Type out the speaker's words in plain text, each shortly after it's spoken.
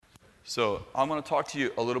So I'm going to talk to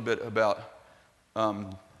you a little bit about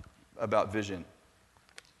vision.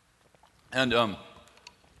 And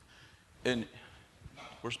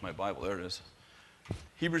where's my Bible? There it is.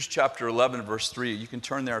 Hebrews chapter 11, verse 3. You can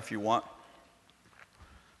turn there if you want.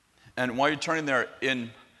 And while you're turning there,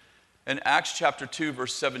 in Acts chapter 2,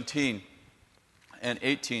 verse 17 and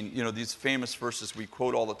 18, these famous verses we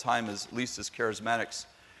quote all the time as least as charismatics.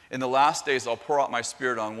 In the last days, I'll pour out my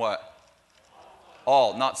spirit on what?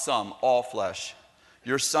 All, not some, all flesh.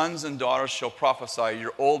 Your sons and daughters shall prophesy.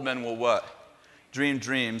 Your old men will what? Dream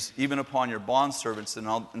dreams. Even upon your bondservants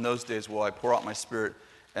in those days will I pour out my spirit,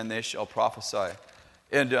 and they shall prophesy.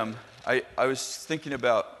 And I was thinking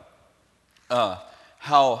about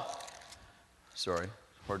how, sorry,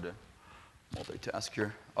 hard to multitask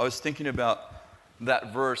here. I was thinking about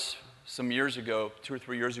that verse some years ago, 2 or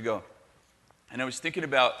 3 years ago. And I was thinking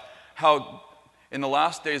about how in the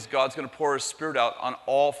last days, God's going to pour His Spirit out on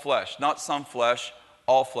all flesh. Not some flesh,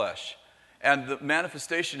 all flesh. And the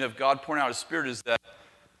manifestation of God pouring out His Spirit is that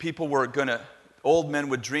old men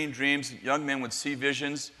would dream dreams, young men would see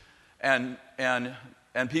visions, and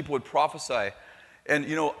people would prophesy. And,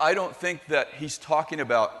 I don't think that He's talking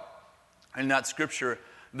about, in that scripture,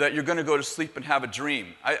 that you're going to go to sleep and have a dream.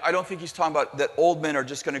 I don't think He's talking about that old men are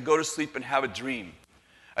just going to go to sleep and have a dream.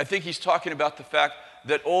 I think He's talking about the fact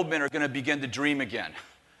that old men are going to begin to dream again.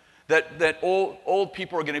 That old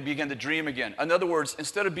people are going to begin to dream again. In other words,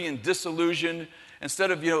 instead of being disillusioned, instead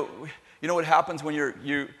of, you know what happens when we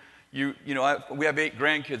have 8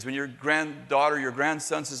 grandkids. When your granddaughter, your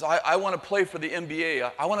grandson says, I want to play for the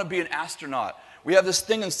NBA. I want to be an astronaut. We have this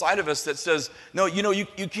thing inside of us that says, no, you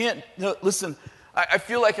can't, listen, I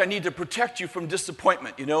feel like I need to protect you from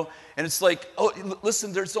disappointment, And it's like, oh,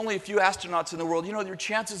 listen, there's only a few astronauts in the world. Your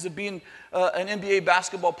chances of being an NBA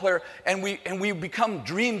basketball player, and we become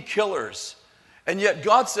dream killers. And yet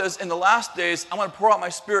God says, in the last days, I'm going to pour out my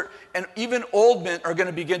Spirit, and even old men are going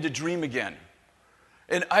to begin to dream again.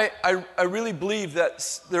 And I really believe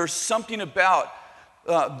that there's something about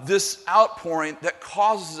this outpouring that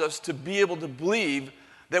causes us to be able to believe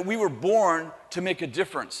that we were born to make a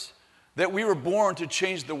difference. That we were born to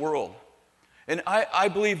change the world. And I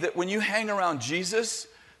believe that when you hang around Jesus,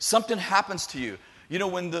 something happens to you.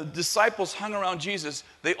 When the disciples hung around Jesus,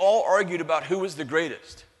 they all argued about who was the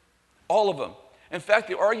greatest. All of them. In fact,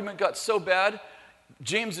 the argument got so bad,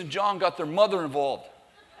 James and John got their mother involved.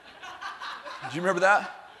 Do you remember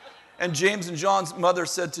that? And James and John's mother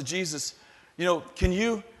said to Jesus, can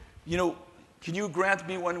you grant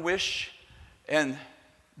me one wish? And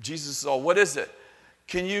Jesus said, what is it?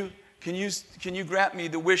 Can you grant me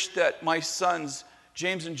the wish that my sons,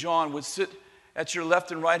 James and John, would sit at your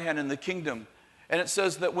left and right hand in the kingdom? And it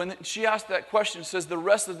says that when she asked that question, it says the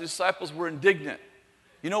rest of the disciples were indignant.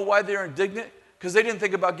 You know why they're indignant? Because they didn't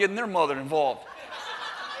think about getting their mother involved.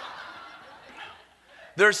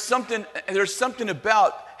 There's something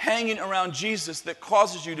about hanging around Jesus that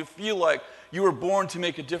causes you to feel like you were born to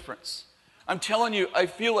make a difference. I'm telling you, I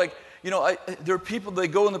feel like there are people, they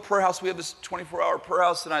go in the prayer house. We have this 24-hour prayer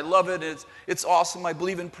house, and I love it. It's awesome. I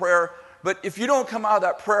believe in prayer. But if you don't come out of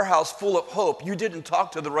that prayer house full of hope, you didn't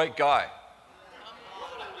talk to the right guy.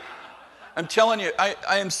 I'm telling you, I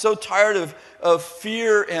am so tired of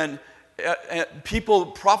fear and people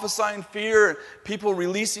prophesying fear, people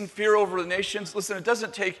releasing fear over the nations. Listen, it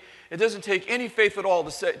doesn't take any faith at all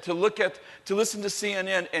to listen to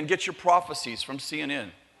CNN and get your prophecies from CNN.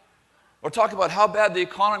 Or talk about how bad the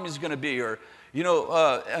economy is going to be, or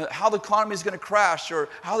how the economy is going to crash, or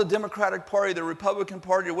how the Democratic Party, the Republican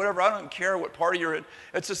Party, or whatever. I don't care what party you're in.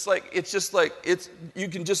 It's just like you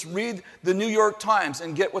can just read the New York Times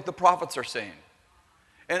and get what the prophets are saying.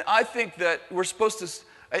 And I think that we're supposed to.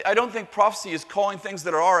 I don't think prophecy is calling things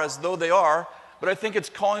that are as though they are, but I think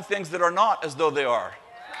it's calling things that are not as though they are.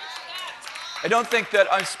 I don't think that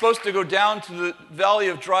I'm supposed to go down to the valley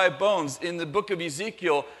of dry bones. In the book of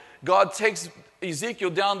Ezekiel, God takes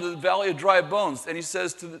Ezekiel down to the valley of dry bones, and He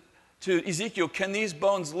says to Ezekiel, can these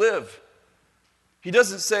bones live? He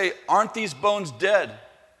doesn't say, aren't these bones dead?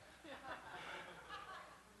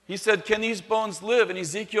 He said, can these bones live? And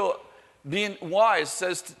Ezekiel, being wise,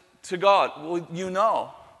 says to God, well, you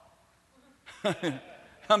know.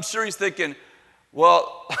 I'm sure he's thinking,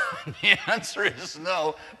 well, the answer is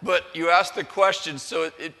no, but you asked the question,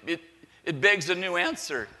 so it begs a new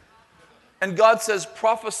answer. And God says,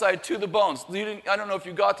 prophesy to the bones. I don't know if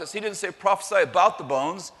you got this. He didn't say prophesy about the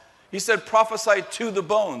bones. He said prophesy to the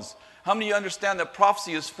bones. How many of you understand that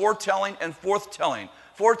prophecy is foretelling and forthtelling?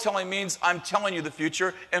 Foretelling means I'm telling you the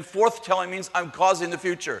future, and forthtelling means I'm causing the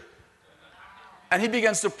future. And he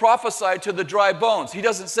begins to prophesy to the dry bones. He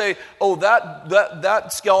doesn't say, oh,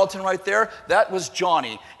 that skeleton right there, that was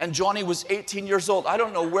Johnny. And Johnny was 18 years old. I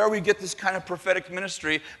don't know where we get this kind of prophetic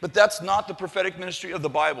ministry, but that's not the prophetic ministry of the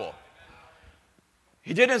Bible.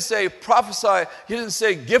 He didn't say prophesy. He didn't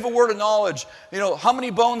say give a word of knowledge. How many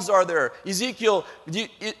bones are there? Ezekiel,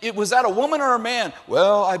 was that a woman or a man?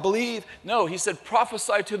 Well, I believe. No, he said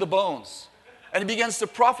prophesy to the bones. And he begins to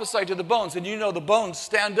prophesy to the bones. And the bones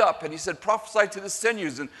stand up. And he said prophesy to the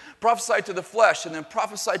sinews and prophesy to the flesh and then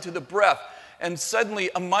prophesy to the breath. And suddenly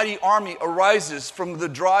a mighty army arises from the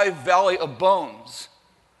dry valley of bones.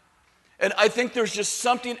 And I think there's just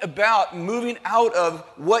something about moving out of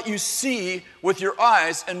what you see with your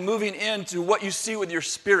eyes and moving into what you see with your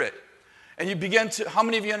spirit. And you begin to, how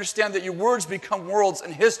many of you understand that your words become worlds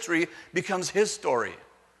and history becomes his story?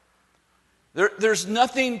 There's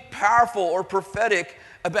nothing powerful or prophetic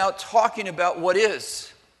about talking about what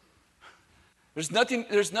is. There's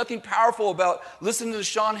nothing powerful about listening to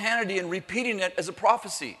Sean Hannity and repeating it as a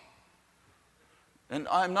prophecy. And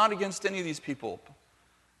I'm not against any of these people.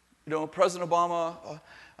 President Obama,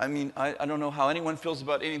 I don't know how anyone feels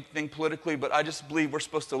about anything politically, but I just believe we're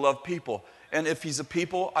supposed to love people. And if he's a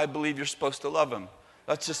people, I believe you're supposed to love him.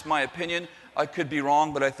 That's just my opinion. I could be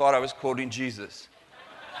wrong, but I thought I was quoting Jesus.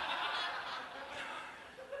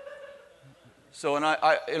 So, and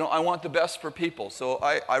I want the best for people. So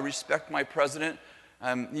I respect my president.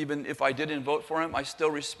 Even if I didn't vote for him, I still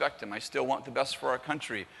respect him. I still want the best for our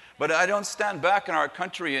country. But I don't stand back in our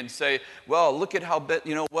country and say, well, look at how,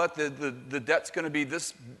 the debt's going to be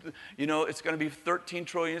this, it's going to be 13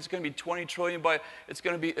 trillion, it's going to be 20 trillion,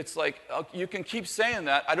 it's like, you can keep saying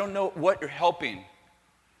that. I don't know what you're helping.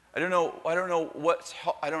 I don't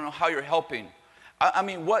know how you're helping.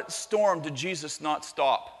 What storm did Jesus not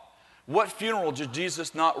stop? What funeral did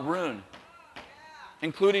Jesus not ruin,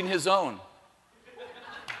 including his own?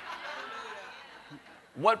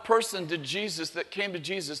 What person that came to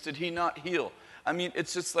Jesus did he not heal?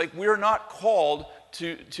 It's just like we're not called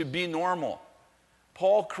to be normal.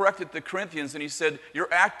 Paul corrected the Corinthians and he said,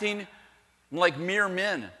 you're acting like mere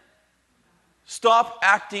men. Stop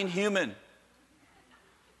acting human.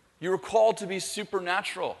 You were called to be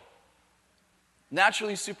supernatural.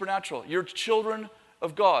 Naturally supernatural. You're children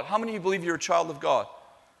of God. How many of you believe you're a child of God?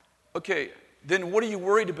 Okay, then what are you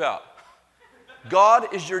worried about?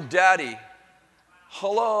 God is your daddy.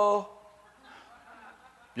 Hello?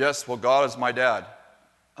 Yes, well, God is my dad.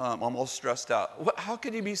 I'm all stressed out. How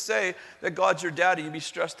could you say that God's your daddy and be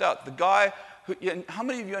stressed out? The guy how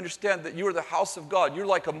many of you understand that you are the house of God? You're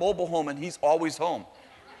like a mobile home and he's always home.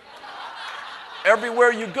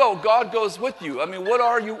 Everywhere you go, God goes with you. What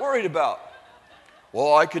are you worried about?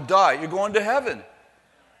 Well, I could die. You're going to heaven.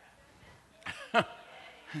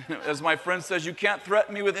 As my friend says, you can't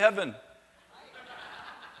threaten me with heaven.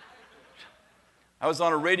 I was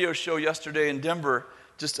on a radio show yesterday in Denver,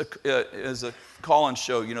 just as a call-in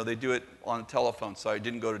show. They do it on a telephone, so I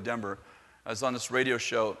didn't go to Denver. I was on this radio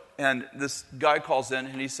show, and this guy calls in,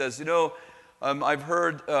 and he says, I've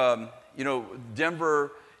heard,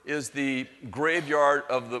 Denver is the graveyard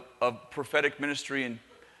of prophetic ministry,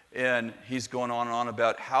 and he's going on and on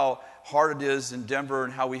about how hard it is in Denver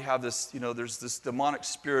and how we have this, there's this demonic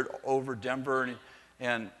spirit over Denver,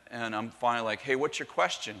 and I'm finally like, hey, what's your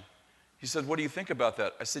question? He said, what do you think about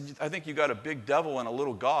that? I said, I think you got a big devil and a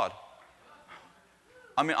little God.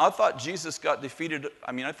 I thought Jesus got defeated.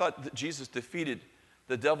 I thought that Jesus defeated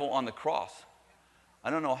the devil on the cross.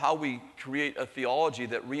 I don't know how we create a theology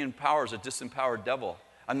that re-empowers a disempowered devil.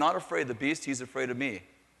 I'm not afraid of the beast. He's afraid of me.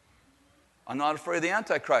 I'm not afraid of the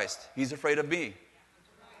Antichrist. He's afraid of me.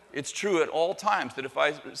 It's true at all times that if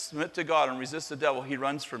I submit to God and resist the devil, he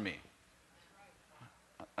runs from me.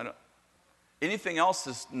 Anything else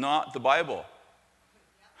is not the Bible.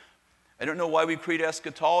 I don't know why we create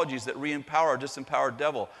eschatologies that re-empower a disempowered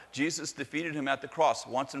devil. Jesus defeated him at the cross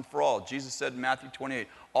once and for all. Jesus said in Matthew 28,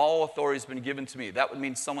 all authority has been given to me. That would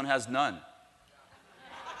mean someone has none.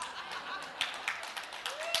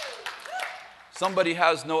 Somebody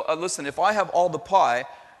has no, listen, if I have all the pie,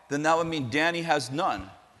 then that would mean Danny has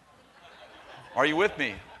none. Are you with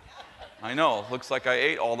me? I know, looks like I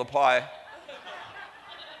ate all the pie.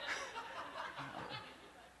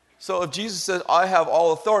 So if Jesus says, I have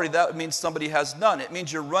all authority, that means somebody has none. It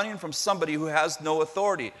means you're running from somebody who has no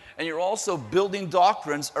authority. And you're also building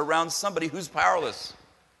doctrines around somebody who's powerless.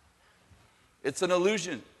 It's an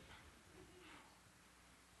illusion.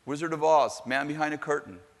 Wizard of Oz, man behind a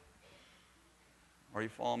curtain. Are you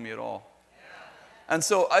following me at all? And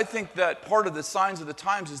so I think that part of the signs of the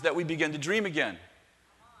times is that we begin to dream again.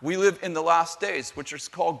 We live in the last days, which are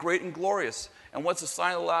called great and glorious. And what's the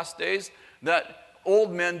sign of the last days? That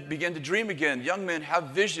old men begin to dream again. Young men have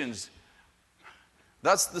visions.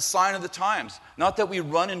 That's the sign of the times. Not that we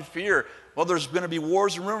run in fear. Well, there's going to be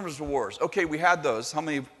wars and rumors of wars. Okay, we had those. How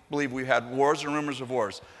many believe we had wars and rumors of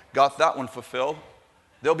wars? Got that one fulfilled.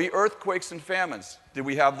 There'll be earthquakes and famines. Did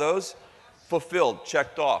we have those? Fulfilled,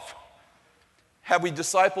 checked off. Have we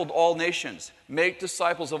discipled all nations? Make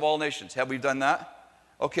disciples of all nations. Have we done that?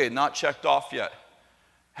 Okay, not checked off yet.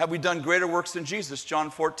 Have we done greater works than Jesus? John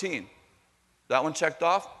 14. That one checked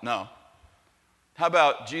off? No. How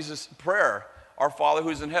about Jesus' prayer? Our Father who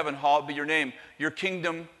is in heaven, hallowed be your name. Your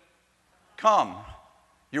kingdom come.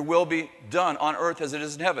 Your will be done on earth as it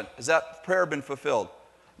is in heaven. Has that prayer been fulfilled?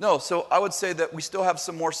 No. So I would say that we still have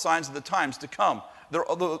some more signs of the times to come.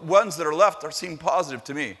 The ones that are left seem positive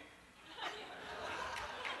to me.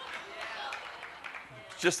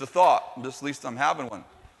 It's just a thought. At least I'm having one.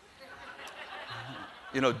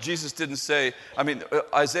 You know, Jesus didn't say,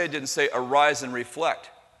 Isaiah didn't say, arise and reflect.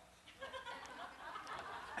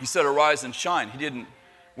 He said, arise and shine. He didn't.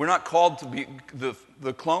 We're not called to be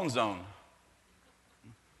the clone zone.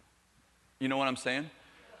 You know what I'm saying?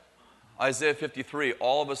 Isaiah 53,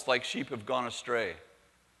 all of us like sheep have gone astray.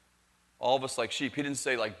 All of us like sheep. He didn't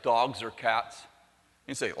say like dogs or cats.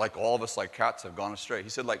 He didn't say like all of us like cats have gone astray. He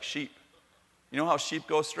said like sheep. You know how sheep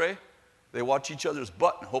go astray? They watch each other's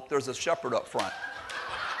butt and hope there's a shepherd up front.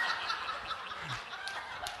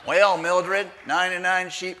 Well, Mildred, 99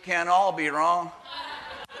 sheep can't all be wrong.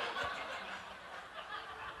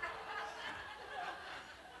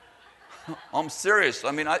 I'm serious.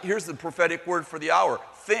 Here's the prophetic word for the hour.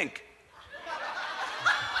 Think.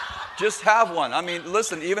 Just have one.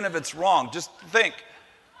 Listen, even if it's wrong, just think.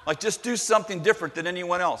 Like, just do something different than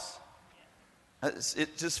anyone else.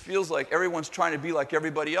 It just feels like everyone's trying to be like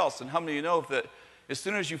everybody else. And how many of you know that as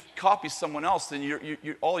soon as you copy someone else, then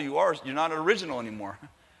you're not an original anymore.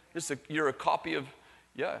 You're a copy of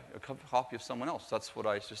someone else. That's what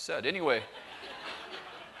I just said. Anyway,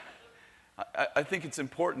 I think it's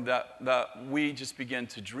important that we just begin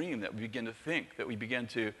to dream, that we begin to think, that we begin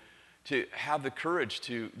to have the courage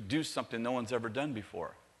to do something no one's ever done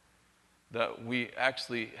before. That we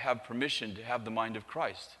actually have permission to have the mind of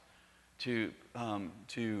Christ, to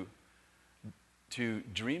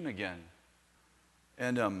dream again.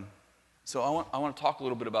 And so I want to talk a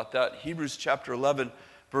little bit about that. Hebrews chapter 11,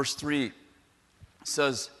 verse 3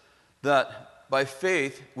 says that by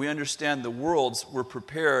faith we understand the worlds were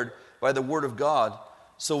prepared by the word of God,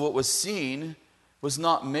 so what was seen was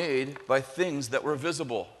not made by things that were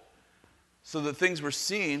visible. So the things we're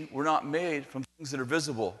seeing were not made from things that are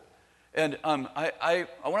visible. And I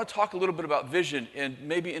want to talk a little bit about vision, and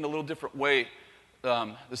maybe in a little different way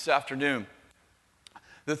this afternoon.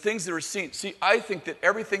 The things that are seen. See, I think that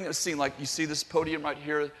everything that's seen, like you see this podium right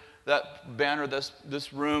here, that banner,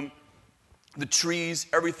 this room, the trees,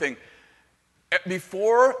 everything.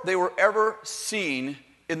 Before they were ever seen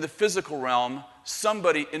in the physical realm,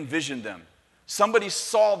 somebody envisioned them. Somebody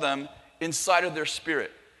saw them inside of their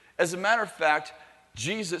spirit. As a matter of fact,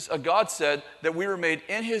 God said that we were made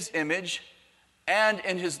in His image and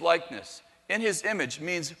in His likeness. In His image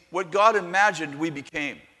means what God imagined we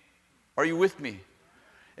became. Are you with me?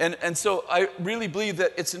 And so I really believe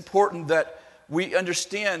that it's important that we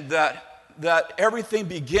understand that everything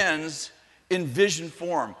begins in vision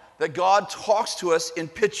form, that God talks to us in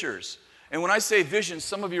pictures. And when I say vision,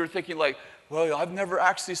 some of you are thinking like, well, I've never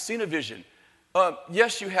actually seen a vision.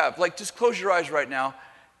 Yes, you have. Like, just close your eyes right now.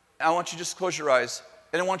 I want you to just close your eyes,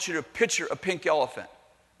 and I want you to picture a pink elephant.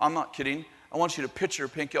 I'm not kidding. I want you to picture a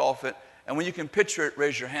pink elephant, and when you can picture it,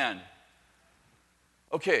 raise your hand.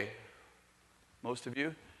 Okay. Most of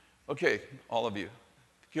you? Okay, all of you.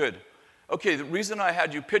 Good. Okay, the reason I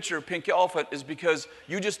had you picture a pink elephant is because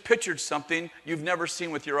you just pictured something you've never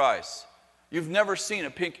seen with your eyes. You've never seen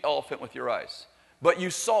a pink elephant with your eyes, but you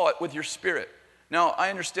saw it with your spirit. Now, I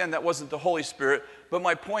understand that wasn't the Holy Spirit, but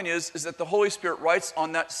my point is that the Holy Spirit writes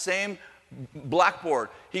on that same blackboard.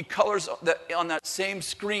 He colors on that same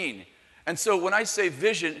screen. And so when I say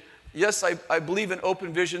vision, yes, I believe in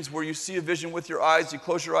open visions where you see a vision with your eyes, you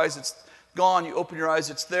close your eyes, it's gone, you open your eyes,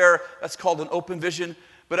 it's there. That's called an open vision.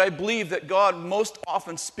 But I believe that God most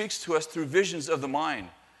often speaks to us through visions of the mind,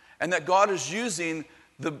 and that God is using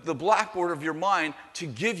the blackboard of your mind to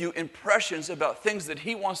give you impressions about things that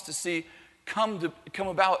He wants to see come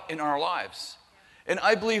about in our lives. And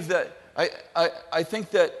I believe that, I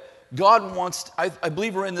think that God wants, I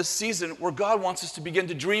believe we're in this season where God wants us to begin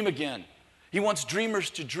to dream again. He wants dreamers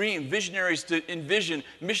to dream, visionaries to envision,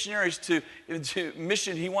 missionaries to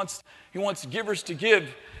mission. He wants givers to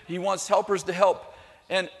give. He wants helpers to help.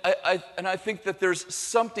 And I think that there's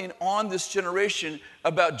something on this generation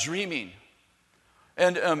about dreaming.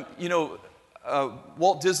 And,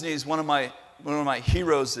 Walt Disney is one of my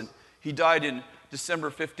heroes, and he died in December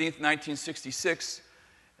 15th, 1966.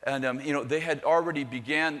 And, they had already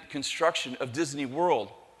began construction of Disney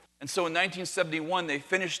World. And so in 1971, they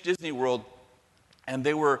finished Disney World, and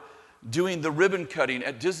they were doing the ribbon cutting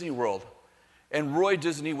at Disney World. And Roy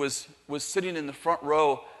Disney was sitting in the front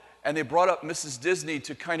row, and they brought up Mrs. Disney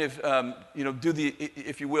to kind of, do the,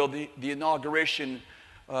 if you will, the inauguration,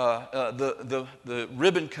 the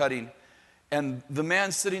ribbon cutting. And the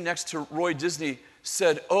man sitting next to Roy Disney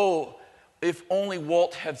said, "Oh, if only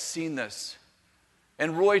Walt had seen this."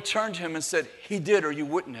 And Roy turned to him and said, "He did, or you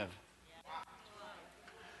wouldn't have."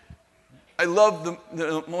 I love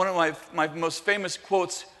one of my most famous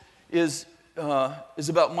quotes is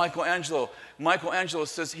about Michelangelo. Michelangelo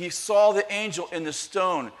says he saw the angel in the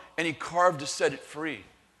stone and he carved to set it free.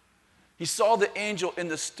 He saw the angel in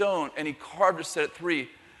the stone and he carved to set it free.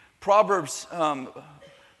 Proverbs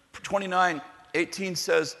 29:18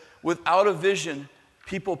 says, "Without a vision,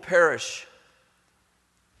 people perish,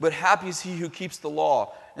 but happy is he who keeps the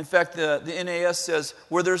law." In fact, the NAS says,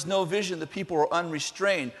 "Where there's no vision, the people are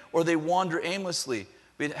unrestrained, or they wander aimlessly,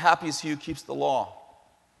 but happy is he who keeps the law."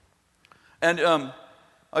 And I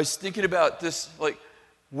was thinking about this, like,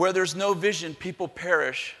 where there's no vision, people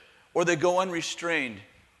perish, or they go unrestrained,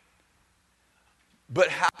 but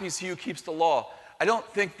happy is he who keeps the law. I don't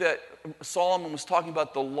think that Solomon was talking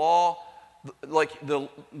about the law, like the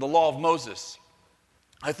law of Moses.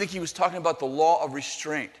 I think he was talking about the law of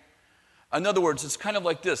restraint. In other words, it's kind of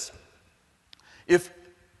like this.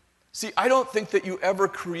 I don't think that you ever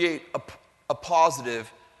create a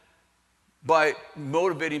positive by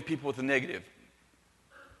motivating people with a negative.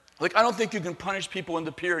 Like, I don't think you can punish people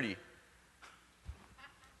into purity.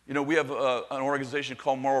 We have an organization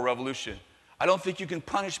called Moral Revolution. I don't think you can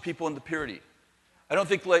punish people into purity. I don't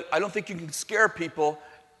think you can scare people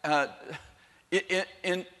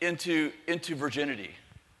into virginity.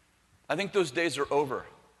 I think those days are over.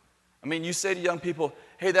 I mean, you say to young people,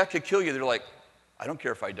 "Hey, that could kill you." They're like, "I don't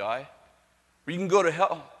care if I die." Or, "You can go to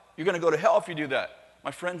hell. You're going to go to hell if you do that.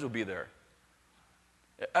 My friends will be there."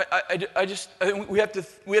 I think we have to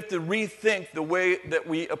rethink the way that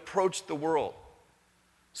we approach the world.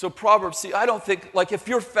 So Proverbs, I don't think, like, if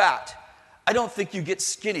you're fat, I don't think you get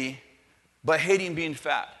skinny by hating being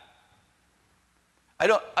fat.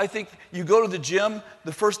 I think you go to the gym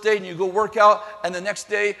the first day and you go work out, and the next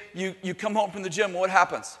day you come home from the gym, what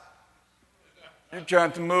happens? You're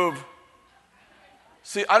trying to move.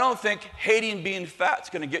 See, I don't think hating being fat is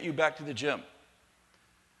going to get you back to the gym.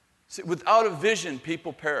 See, without a vision,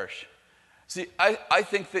 people perish. See, I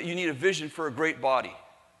think that you need a vision for a great body.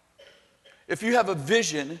 If you have a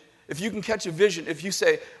vision, if you can catch a vision, if you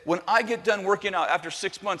say, "When I get done working out after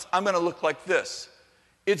 6 months, I'm going to look like this."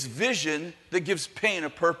 It's vision that gives pain a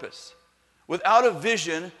purpose. Without a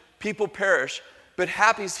vision, people perish, but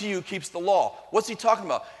happy is he who keeps the law. What's he talking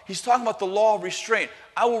about? He's talking about the law of restraint.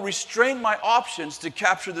 I will restrain my options to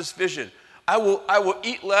capture this vision. I will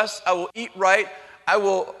eat less. I will eat right. I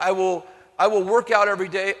will work out every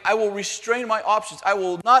day. I will restrain my options. I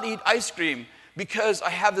will not eat ice cream because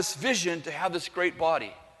I have this vision to have this great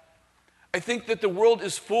body. I think that the world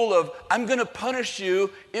is full of, "I'm going to punish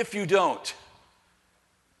you if you don't."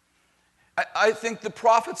 I think the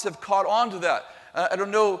prophets have caught on to that. I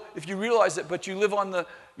don't know if you realize it, but you live on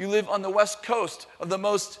the West Coast. Of the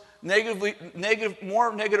most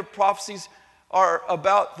more negative prophecies are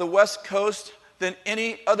about the West Coast than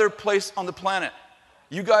any other place on the planet.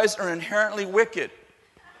 You guys are inherently wicked.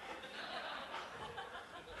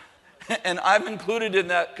 And I'm included in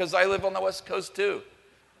that because I live on the West Coast too.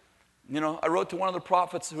 I wrote to one of the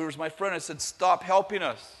prophets who was my friend. I said, "Stop helping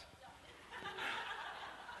us."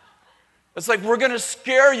 It's like we're going to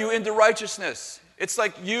scare you into righteousness. It's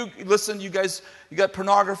like you guys, you got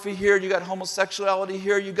pornography here, you got homosexuality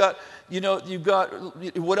here, you got,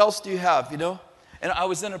 what else do you have, And I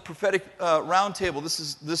was in a prophetic roundtable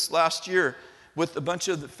this last year with a bunch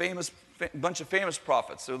of famous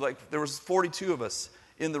prophets. So there was 42 of us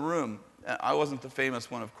in the room. I wasn't the famous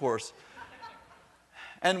one, of course.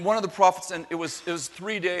 And one of the prophets, and it was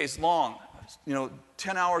 3 days long,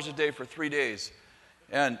 10 hours a day for 3 days.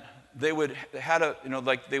 And they would have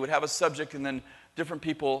a subject, and then different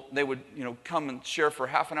people, they would come and share for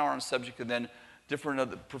half an hour on a subject, and then different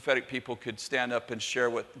other prophetic people could stand up and share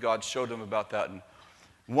what God showed them about that. And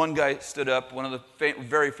one guy stood up, one of the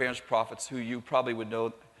very famous prophets who you probably would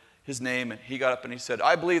know his name, and he got up and he said,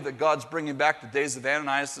 "I believe that God's bringing back the days of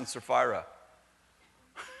Ananias and Sapphira."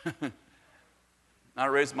 I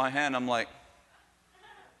raised my hand. I'm like,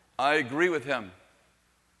 I agree with him.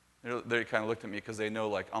 They kind of looked at me because they know,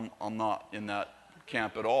 like, I'm not in that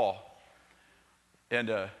camp at all. And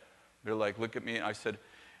they're like, look at me. And I said,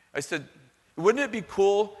 wouldn't it be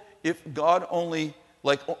cool if God only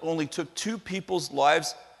took 2 people's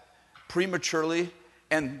lives prematurely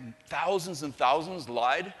and thousands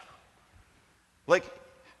lied? Like,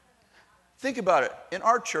 think about it. In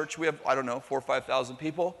our church, we have, 4,000 or 5,000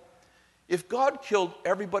 people. If God killed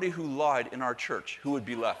everybody who lied in our church, who would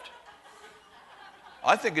be left?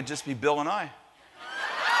 I think it'd just be Bill and I.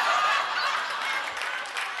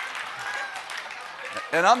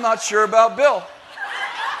 And I'm not sure about Bill.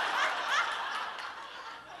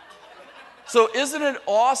 So isn't it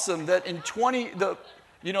awesome that in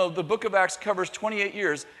the book of Acts covers 28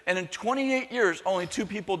 years, and in 28 years, only 2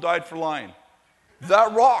 people died for lying.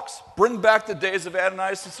 That rocks. Bring back the days of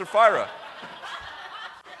Ananias and Sapphira.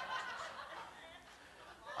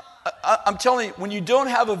 I'm telling you, when you don't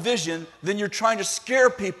have a vision, then you're trying to scare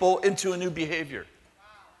people into a new behavior.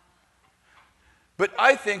 But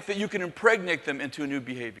I think that you can impregnate them into a new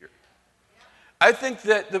behavior. I think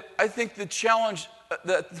the challenge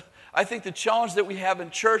that we have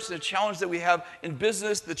in church, the challenge that we have in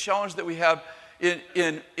business, the challenge that we have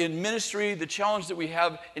in ministry, the challenge that we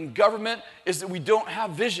have in government is that we don't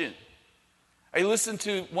have vision. I listened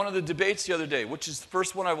to one of the debates the other day, which is the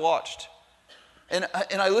first one I watched. And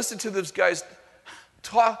I listened to those guys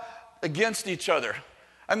talk against each other.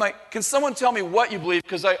 I'm like, can someone tell me what you believe?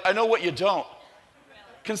 Because I know what you don't.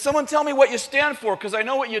 Can someone tell me what you stand for? Because I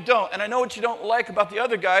know what you don't. And I know what you don't like about the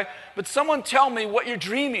other guy. But someone tell me what you're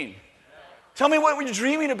dreaming. Tell me what you're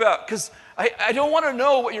dreaming about. Because I don't want to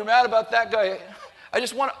know what you're mad about that guy. I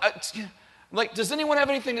just want to, does anyone have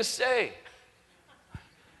anything to say?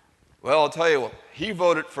 Well, I'll tell you, he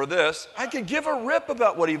voted for this. I could give a rip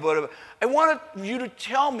about what he voted for. I wanted you to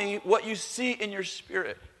tell me what you see in your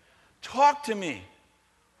spirit. Talk to me.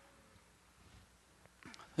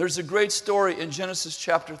 There's a great story in Genesis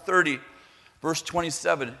chapter 30, verse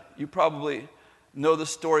 27. You probably know the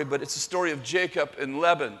story, but it's a story of Jacob and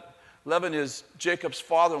Laban. Laban is Jacob's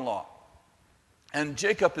father-in-law. And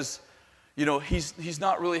Jacob is, he's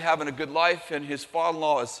not really having a good life, and his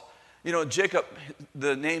father-in-law is, Jacob,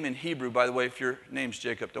 the name in Hebrew, by the way, if your name's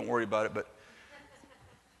Jacob, don't worry about it, but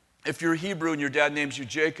if you're Hebrew and your dad names you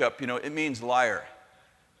Jacob, it means liar.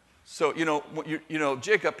 So,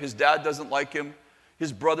 Jacob, his dad doesn't like him.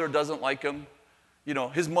 His brother doesn't like him.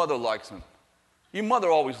 His mother likes him. Your mother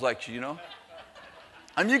always likes you,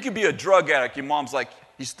 I mean, you could be a drug addict. Your mom's like,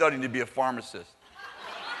 he's studying to be a pharmacist.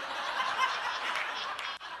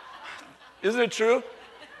 Isn't it true?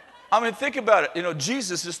 I mean, think about it.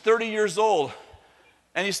 Jesus is 30 years old,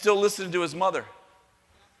 and he's still listening to his mother.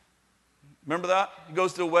 Remember that? He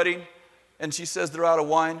goes to a wedding, and she says they're out of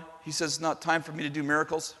wine. He says, it's not time for me to do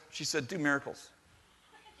miracles. She said, do miracles.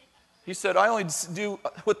 He said, I only do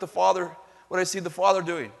what I see the Father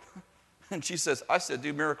doing. And she says, I said,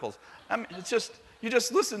 do miracles. I mean, you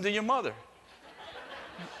just listen to your mother.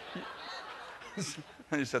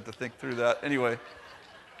 I just have to think through that. Anyway,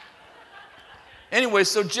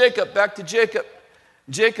 so back to Jacob.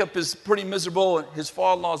 Jacob is pretty miserable, and his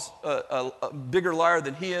father-in-law's a bigger liar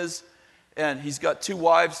than he is. And he's got 2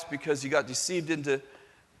 wives because he got deceived into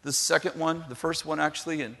the second one, the first one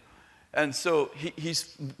actually. And so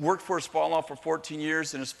he's worked for his father-in-law for 14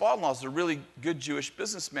 years, and his father-in-law is a really good Jewish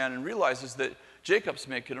businessman and realizes that Jacob's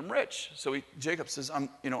making him rich. So Jacob says,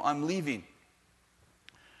 I'm leaving.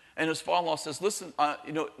 And his father-in-law says, listen,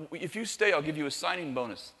 if you stay, I'll give you a signing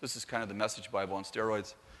bonus. This is kind of the Message Bible on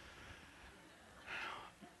steroids.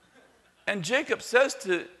 And Jacob says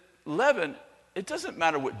to Laban, it doesn't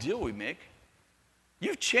matter what deal we make. You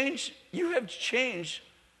have changed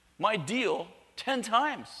my deal 10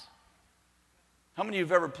 times. How many of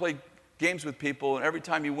you have ever played games with people, and every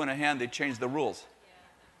time you win a hand, they change the rules?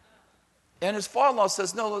 Yeah. And his father-in-law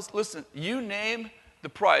says, no, listen, you name the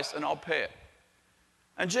price, and I'll pay it.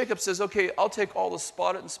 And Jacob says, okay, I'll take all the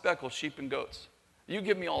spotted and speckled sheep and goats. You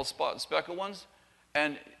give me all the spotted and speckled ones,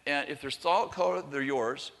 and if they're solid color, they're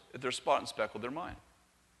yours. If they're spotted and speckled, they're mine.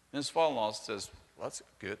 And his father-in-law says, well, that's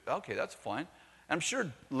good. Okay, that's fine. And I'm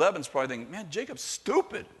sure Laban's probably thinking, man, Jacob's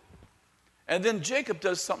stupid. And then Jacob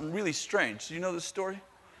does something really strange. Do you know this story?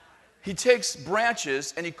 He takes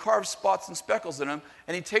branches and he carves spots and speckles in them,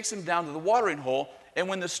 and he takes them down to the watering hole. And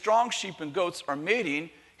when the strong sheep and goats are mating,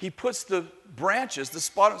 he puts the branches, the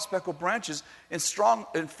spotted and speckled branches, in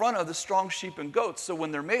front of the strong sheep and goats. So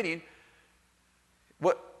when they're mating,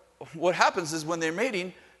 what happens is when they're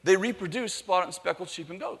mating, they reproduce spotted and speckled sheep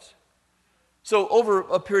and goats. So over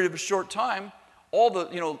a period of a short time, all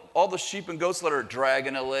the sheep and goats that are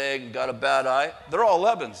dragging a leg and got a bad eye, they're all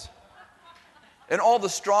Laban's. And all the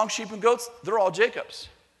strong sheep and goats, they're all Jacob's.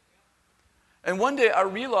 And one day I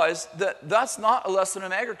realized that that's not a lesson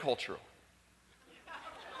in agriculture.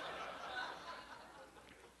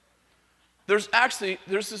 This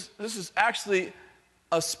is actually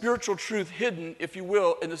a spiritual truth hidden, if you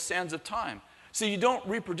will, in the sands of time. See, you don't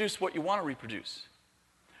reproduce what you want to reproduce.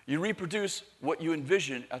 You reproduce what you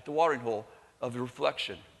envision at the watering hole of the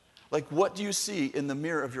reflection. Like, what do you see in the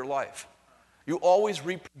mirror of your life? You always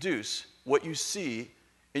reproduce what you see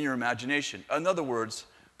in your imagination. In other words,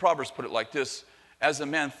 Proverbs put it like this: as a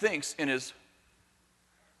man thinks in his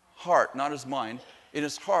heart, not his mind, in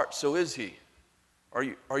his heart, so is he. Are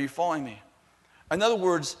you following me? In other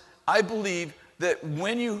words, I believe that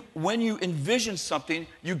when you envision something,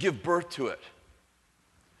 you give birth to it.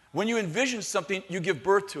 When you envision something, you give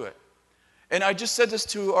birth to it. And I just said this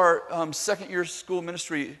to our second-year school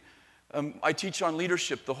ministry. I teach on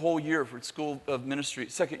leadership the whole year for school of ministry,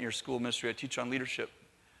 second-year school ministry. I teach on leadership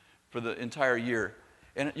for the entire year.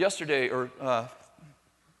 And yesterday, or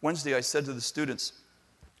Wednesday, I said to the students,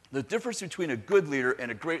 the difference between a good leader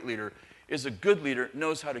and a great leader is a good leader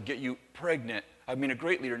knows how to get you pregnant. A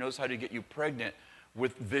great leader knows how to get you pregnant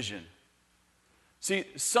with vision. See,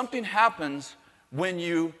 something happens when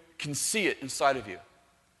you can see it inside of you.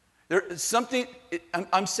 There's something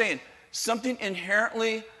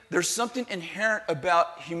inherent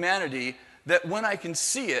about humanity that when I can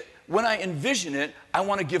see it, when I envision it, I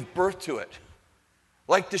want to give birth to it.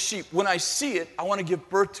 Like the sheep, when I see it, I want to give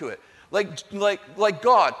birth to it. Like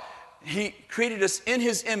God, He created us in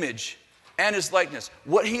His image and His likeness.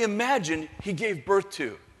 What He imagined, He gave birth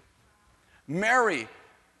to. Mary,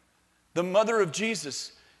 the mother of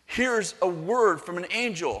Jesus, hears a word from an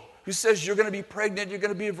angel who says, you're going to be pregnant, you're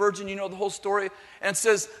going to be a virgin, you know the whole story. And it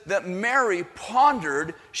says that Mary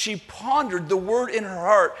pondered the word in her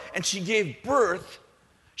heart, and she gave birth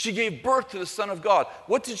to the Son of God.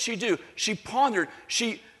 What did she do? She pondered,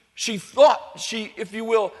 she thought, if you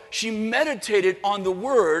will, she meditated on the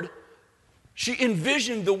word, she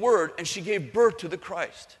envisioned the word, and she gave birth to the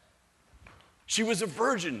Christ. She was a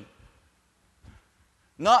virgin.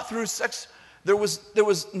 Not through sex. There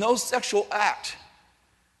was no sexual act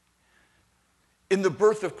in the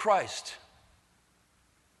birth of Christ.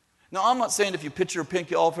 Now, I'm not saying if you picture a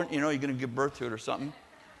pink elephant, you're going to give birth to it or something.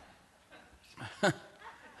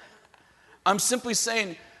 I'm simply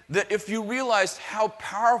saying that if you realized how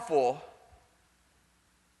powerful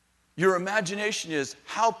your imagination is,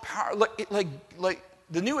 how like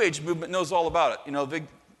the New Age movement knows all about it.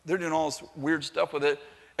 They're doing all this weird stuff with it,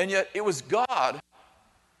 and yet it was God.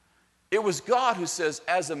 It was God who says,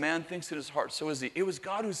 as a man thinks in his heart, so is he. It was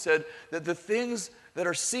God who said that the things that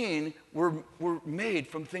are seen were made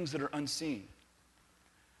from things that are unseen.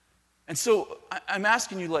 And so I'm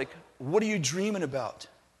asking you, what are you dreaming about?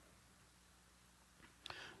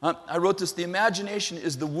 I wrote this: the imagination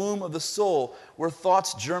is the womb of the soul where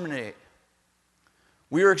thoughts germinate.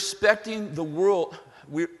 We are expecting the world,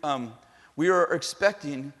 we are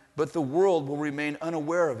expecting, but the world will remain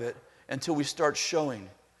unaware of it until we start showing.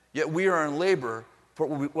 Yet we are in labor for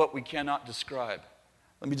what we cannot describe.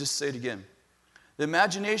 Let me just say it again. The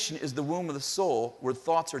imagination is the womb of the soul where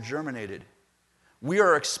thoughts are germinated. We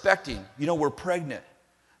are expecting, we're pregnant,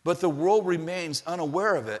 but the world remains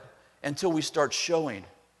unaware of it until we start showing.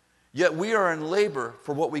 Yet we are in labor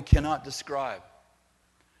for what we cannot describe.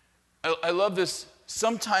 I love this.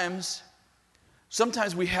 Sometimes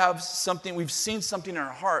we have something, we've seen something in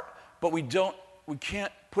our heart, but we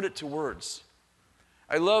can't put it to words.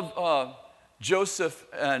 I love Joseph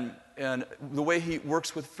and the way he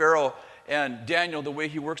works with Pharaoh, and Daniel, the way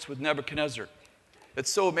he works with Nebuchadnezzar.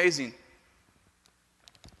 It's so amazing.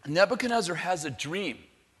 Nebuchadnezzar has a dream.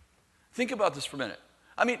 Think about this for a minute.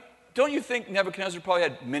 Don't you think Nebuchadnezzar probably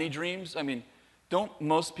had many dreams? Don't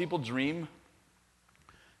most people dream?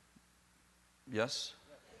 Yes?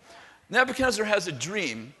 Nebuchadnezzar has a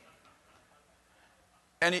dream,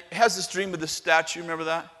 and he has this dream of this statue, remember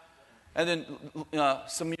that? And then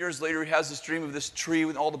some years later, he has this dream of this tree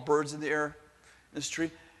with all the birds in the air, this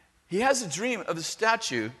tree. He has a dream of the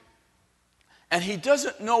statue, and he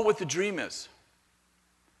doesn't know what the dream is.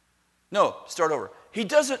 No, start over. He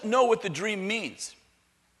doesn't know what the dream means.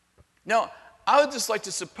 Now, I would just like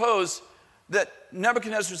to suppose that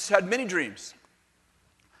Nebuchadnezzar's had many dreams,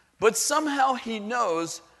 but somehow he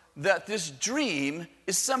knows that this dream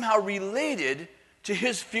is somehow related to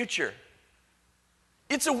his future.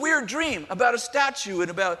 It's a weird dream about a statue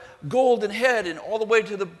and about golden head and all the way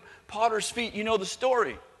to the potter's feet. You know the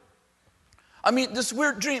story. This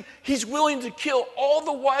weird dream. He's willing to kill all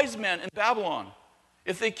the wise men in Babylon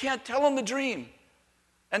if they can't tell him the dream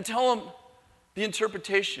and tell him the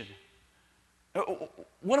interpretation.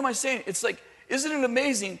 What am I saying? It's like, isn't it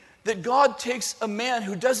amazing that God takes a man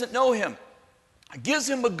who doesn't know him, gives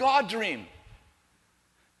him a God dream.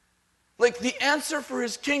 Like the answer for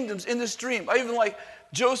his kingdom's in this dream. I even like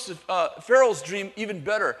Pharaoh's dream even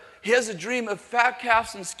better. He has a dream of fat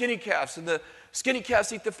calves and skinny calves, and the skinny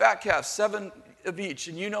calves eat the fat calves, 7 of each,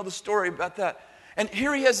 and you know the story about that. And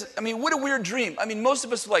here he has, what a weird dream. Most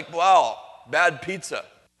of us are like, wow, bad pizza.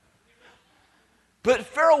 But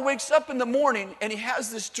Pharaoh wakes up in the morning and he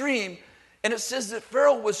has this dream, and it says that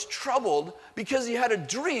Pharaoh was troubled because he had a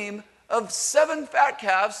dream of 7 fat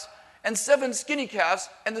calves and 7 skinny calves,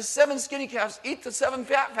 and the 7 skinny calves eat the 7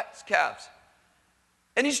 fat calves.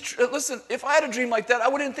 And listen, if I had a dream like that, I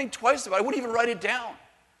wouldn't think twice about it. I wouldn't even write it down.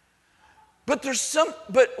 But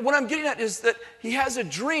what I'm getting at is that he has a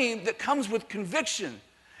dream that comes with conviction.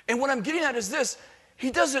 And what I'm getting at is this: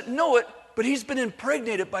 he doesn't know it, but he's been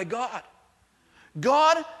impregnated by God.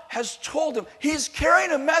 God has told him, he's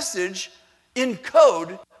carrying a message in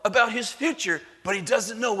code about his future, but he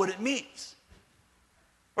doesn't know what it means.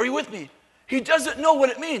 Are you with me? He doesn't know what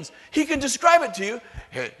it means. He can describe it to you.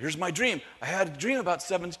 Hey, here's my dream. I had a dream about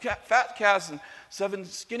 7 fat calves and 7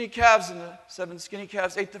 skinny calves, and the 7 skinny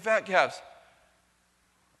calves ate the fat calves.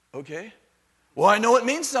 Okay. Well, I know it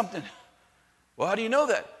means something. Well, how do you know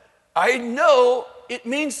that? I know it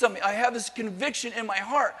means something. I have this conviction in my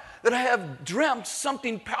heart that I have dreamt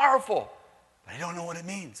something powerful, but I don't know what it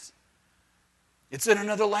means. It's in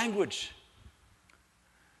another language.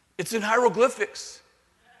 It's in hieroglyphics.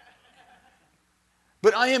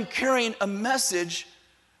 But I am carrying a message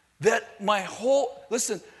that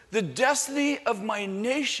the destiny of my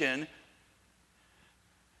nation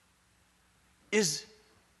is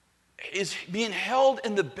being held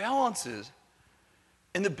in the balance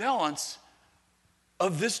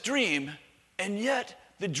of this dream, and yet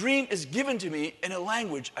the dream is given to me in a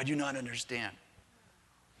language I do not understand.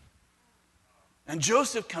 And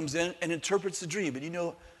Joseph comes in and interprets the dream.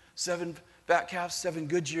 And 7 fat calves, 7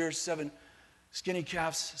 good years, 7 skinny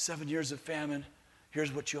calves, 7 years of famine.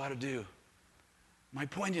 Here's what you ought to do. My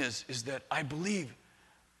point is that I believe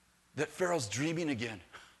that Pharaoh's dreaming again.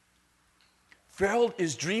 Pharaoh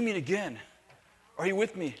is dreaming again. Are you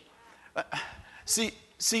with me? See,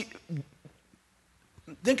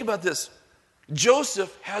 think about this.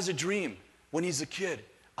 Joseph has a dream when he's a kid.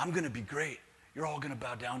 I'm going to be great. You're all going to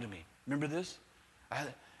bow down to me. Remember this?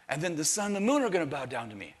 And then the sun and the moon are going to bow down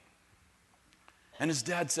to me. And his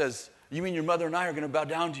dad says, you mean your mother and I are going to bow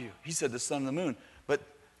down to you? He said the sun and the moon. But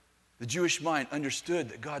the Jewish mind understood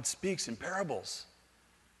that God speaks in parables.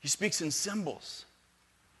 He speaks in symbols.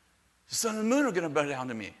 The sun and the moon are going to bow down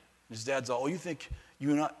to me. And his dad's all, you think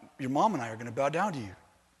your mom and I are going to bow down to you?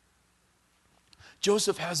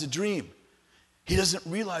 Joseph has a dream. He doesn't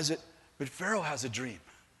realize it, but Pharaoh has a dream.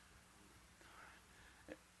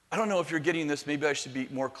 I don't know if you're getting this. Maybe I should be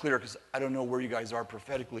more clear because I don't know where you guys are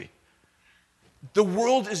prophetically. The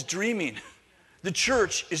world is dreaming. The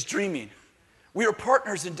church is dreaming. We are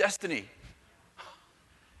partners in destiny.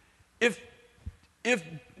 If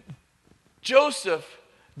Joseph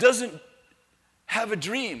doesn't have a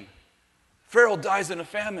dream, Pharaoh dies in a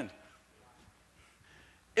famine.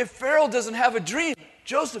 If Pharaoh doesn't have a dream,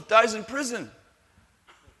 Joseph dies in prison.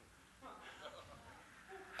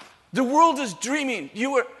 The world is dreaming.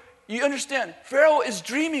 You understand? Pharaoh is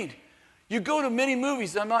dreaming. You go to many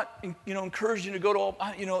movies. I'm not, encouraging you to go to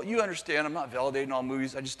all, you understand. I'm not validating all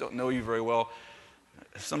movies. I just don't know you very well.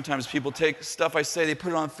 Sometimes people take stuff I say, they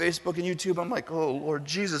put it on Facebook and YouTube. I'm like, oh, Lord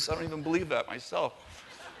Jesus, I don't even believe that myself.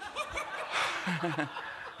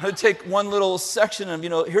 I take one little section of,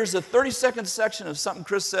 here's a 30-second section of something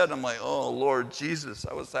Chris said. I'm like, oh, Lord Jesus,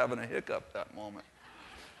 I was having a hiccup that moment.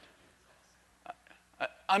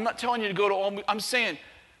 I'm not telling you to go to all movies. I'm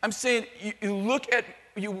saying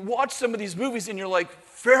you watch some of these movies and you're like,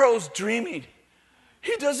 Pharaoh's dreaming.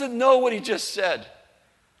 He doesn't know what he just said.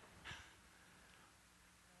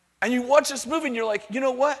 And you watch this movie and you're like, you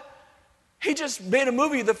know what? He just made a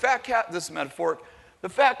movie, the fat calf, this is metaphoric, the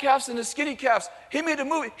fat calves and the skinny calves. He made a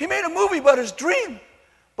movie about his dream,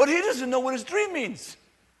 but he doesn't know what his dream means.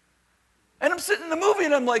 And I'm sitting in the movie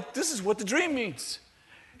and I'm like, this is what the dream means.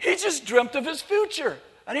 He just dreamt of his future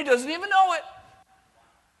and he doesn't even know it.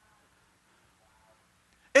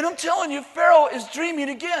 And I'm telling you, Pharaoh is dreaming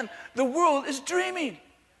again. The world is dreaming.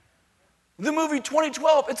 The movie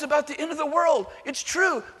 2012, it's about the end of the world. It's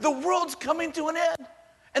true. The world's coming to an end.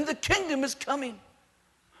 And the kingdom is coming.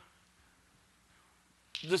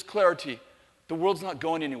 This clarity, the world's not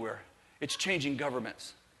going anywhere. It's changing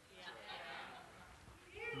governments.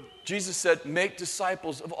 Jesus said, make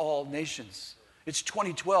disciples of all nations. It's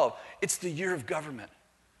 2012. It's the year of government.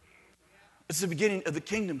 It's the beginning of the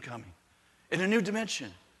kingdom coming in a new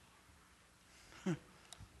dimension.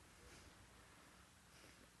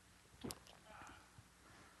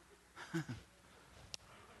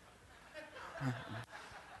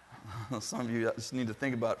 Some of you just need to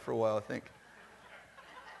think about it for a while, I think.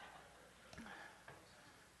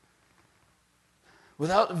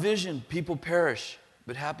 Without vision, people perish,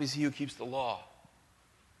 but happy is he who keeps the law.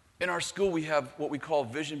 In our school, we have what we call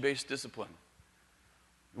vision-based discipline.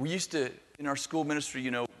 We used to, in our school ministry,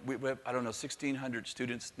 we have, 1,600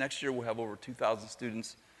 students. Next year, we'll have over 2,000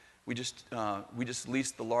 students. We just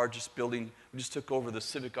leased the largest building. We just took over the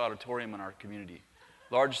civic auditorium in our community.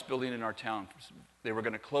 Largest building in our town. They were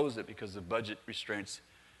going to close it because of budget restraints.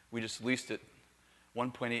 We just leased it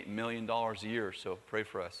 $1.8 million a year, so pray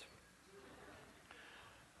for us.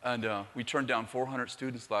 And we turned down 400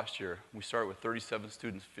 students last year. We started with 37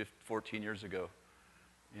 students 14 years ago.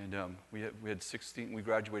 And we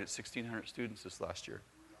graduated 1,600 students this last year.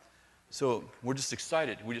 So we're just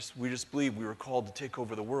excited. We just believe we were called to take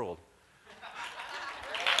over the world.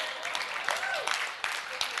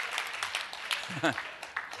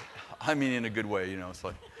 I mean in a good way, it's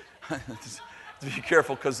like, just be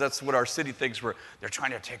careful because that's what our city thinks they're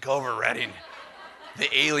trying to take over Redding. The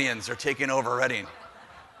aliens are taking over Redding.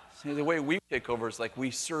 See, the way we take over is like we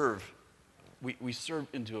serve. We serve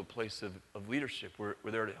into a place of leadership. We're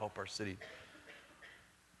there to help our city.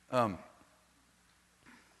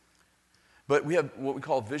 But we have what we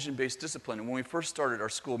call vision-based discipline. And when we first started our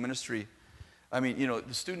school ministry, the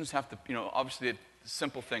students have to, obviously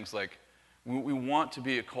simple things like we want to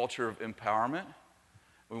be a culture of empowerment.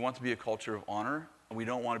 We want to be a culture of honor. And we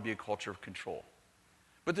don't want to be a culture of control.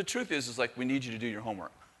 But the truth is like we need you to do your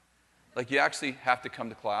homework. Like you actually have to come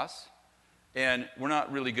to class. And we're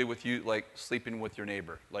not really good with you, like, sleeping with your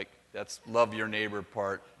neighbor. Like, that's love your neighbor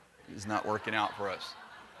part is not working out for us.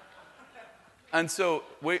 And so,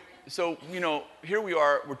 here we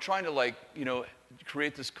are. We're trying to,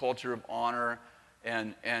 create this culture of honor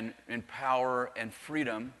and power and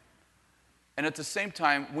freedom. And at the same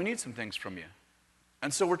time, we need some things from you.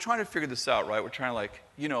 And so we're trying to figure this out, right? We're trying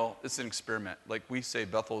to, it's an experiment. Like we say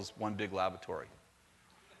Bethel's one big laboratory.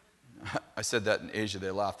 I said that in Asia, they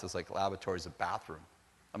laughed. It's like laboratory is a bathroom.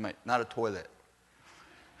 I'm like, not a toilet.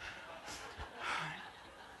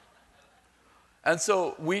 And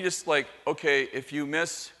so we just okay, if you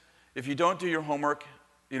don't do your homework,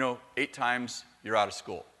 8 times, you're out of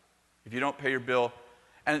school. If you don't pay your bill,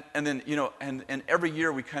 and then, and every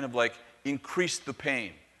year we kind of increase the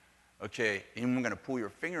pain. Okay, and we're going to pull your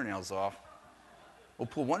fingernails off. We'll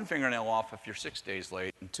pull 1 fingernail off if you're 6 days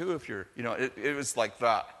late, and 2 if you're, it was like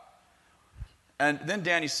that. And then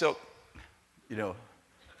Danny Silk,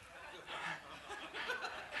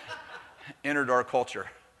 entered our culture.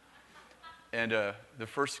 And the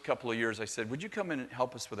first couple of years I said, would you come in and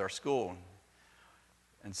help us with our school?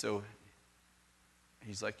 And so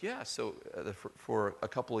he's like, yeah. So for a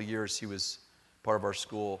couple of years he was part of our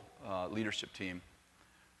school leadership team.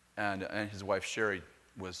 And his wife Sherry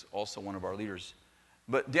was also one of our leaders.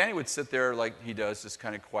 But Danny would sit there like he does, just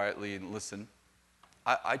kind of quietly and listen.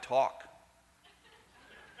 I talk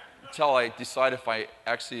until I decide if I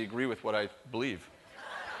actually agree with what I believe.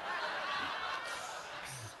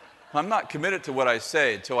 I'm not committed to what I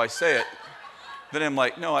say until I say it. Then I'm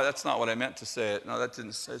like, no, that's not what I meant to say it. No, that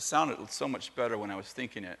didn't. It sounded so much better when I was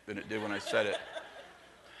thinking it than it did when I said it.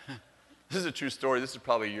 This is a true story. This is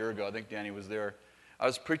probably a year ago. I think Danny was there. I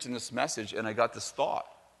was preaching this message, and I got this thought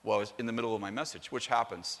while I was in the middle of my message, which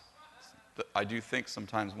happens. I do think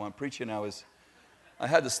sometimes when I'm preaching, I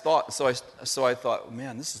had this thought, so I thought,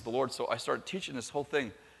 man, this is the Lord. So I started teaching this whole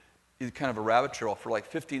thing, kind of a rabbit trail for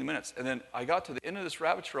 15 minutes. And then I got to the end of this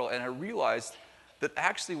rabbit trail, and I realized that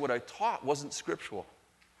actually what I taught wasn't scriptural.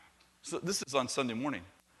 So this is on Sunday morning.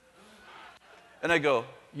 And I go,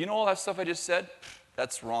 all that stuff I just said?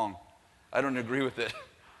 That's wrong. I don't agree with it.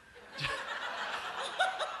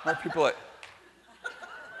 More people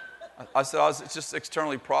I said I was just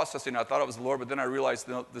externally processing. I thought it was the Lord, but then I realized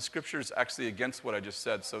the scripture is actually against what I just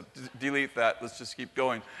said. So delete that. Let's just keep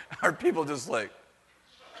going. Are people just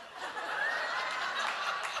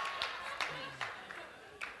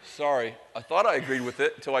sorry, I thought I agreed with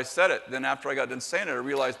it until I said it. Then after I got done saying it, I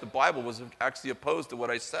realized the Bible was actually opposed to what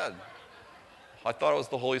I said. I thought it was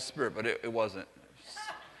the Holy Spirit, but it wasn't.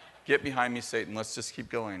 Get behind me, Satan. Let's just keep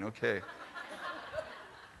going. Okay.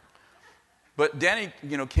 But Danny,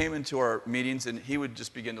 came into our meetings, and he would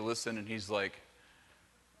just begin to listen, and he's like,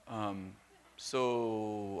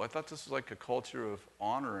 so I thought this was a culture of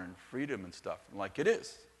honor and freedom and stuff. I'm like, it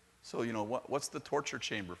is. So, what's the torture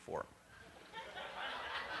chamber for?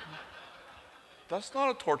 That's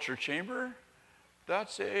not a torture chamber.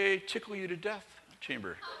 That's a tickle you to death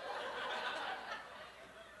chamber.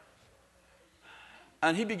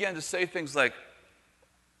 And he began to say things like,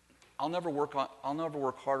 I'll never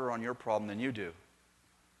work harder on your problem than you do.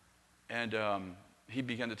 And he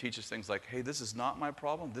began to teach us things like, hey, this is not my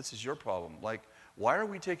problem, this is your problem. Like, why are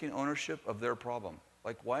we taking ownership of their problem?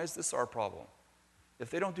 Like, why is this our problem? If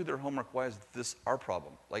they don't do their homework, why is this our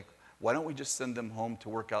problem? Like, why don't we just send them home to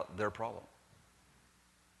work out their problem?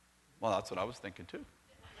 Well, that's what I was thinking too.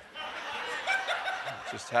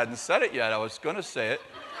 Just hadn't said it yet. I was going to say it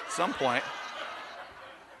at some point.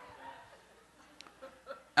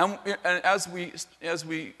 And as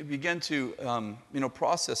we begin to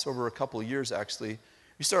process over a couple of years, actually,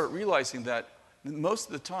 we started realizing that most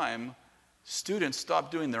of the time, students stop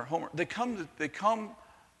doing their homework. They come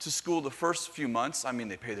to school the first few months. I mean,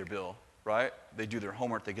 they pay their bill, right? They do their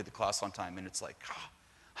homework. They get to class on time, and it's like,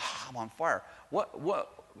 I'm on fire. What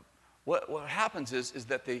happens is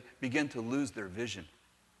that they begin to lose their vision.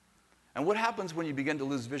 And what happens when you begin to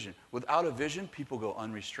lose vision? Without a vision, people go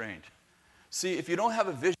unrestrained. See, if you don't have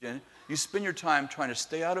a vision, you spend your time trying to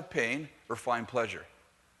stay out of pain or find pleasure.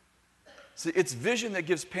 See, it's vision that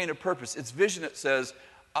gives pain a purpose. It's vision that says,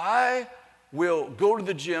 I will go to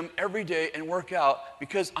the gym every day and work out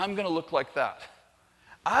because I'm going to look like that.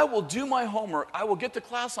 I will do my homework. I will get to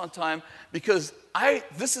class on time because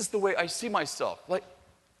this is the way I see myself. Like,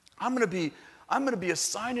 I'm going to be a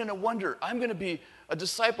sign and a wonder. I'm going to be a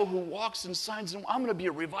disciple who walks in signs, and I'm going to be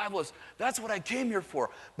a revivalist. That's what I came here for.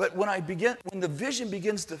 But when the vision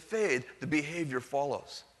begins to fade, the behavior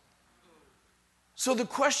follows. So the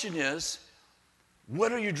question is,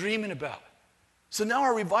 what are you dreaming about? So now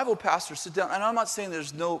our revival pastors sit down, and I'm not saying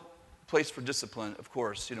there's no place for discipline, of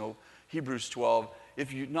course. Hebrews 12,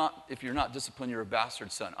 if you're not disciplined, you're a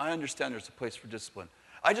bastard son. I understand there's a place for discipline.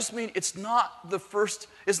 I just mean it's not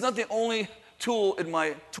the only tool in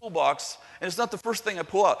my toolbox, and it's not the first thing I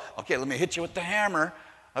pull out. Okay, let me hit you with the hammer.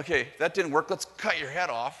 Okay, that didn't work. Let's cut your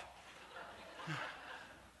head off.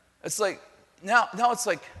 It's like, now it's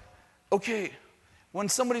like, okay, when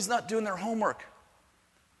somebody's not doing their homework,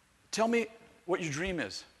 tell me what your dream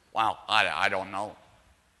is. Wow, I don't know.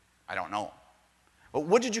 I don't know. But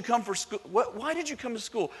what did you come for school? Why did you come to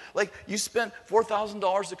school? Like, you spent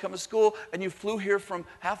 $4,000 to come to school, and you flew here from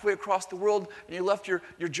halfway across the world, and you left your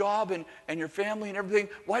job and your family and everything.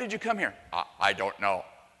 Why did you come here? I don't know.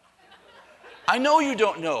 I know you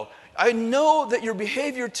don't know. I know that your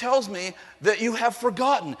behavior tells me that you have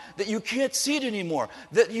forgotten, that you can't see it anymore,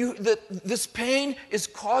 that this pain is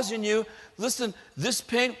causing you. Listen, this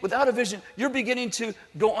pain, without a vision, you're beginning to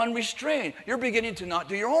go unrestrained. You're beginning to not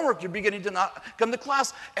do your homework. You're beginning to not come to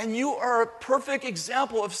class. And you are a perfect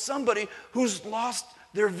example of somebody who's lost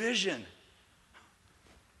their vision.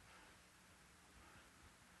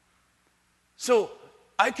 So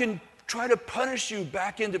I can try to punish you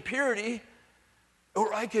back into purity,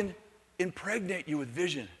 or I can impregnate you with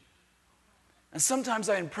vision. And sometimes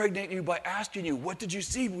I impregnate you by asking you, what did you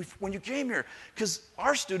see when you came here? Because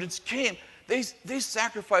our students came, they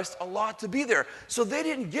sacrificed a lot to be there. So they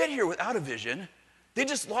didn't get here without a vision. They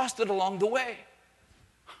just lost it along the way.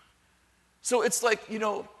 So it's like,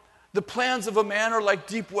 the plans of a man are like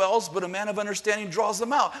deep wells, but a man of understanding draws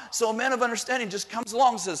them out. So a man of understanding just comes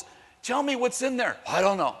along and says, tell me what's in there. I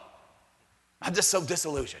don't know. I'm just so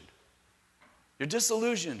disillusioned. You're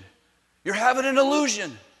disillusioned. You're having an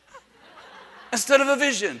illusion instead of a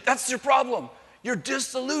vision. That's your problem. You're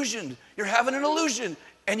disillusioned. You're having an illusion,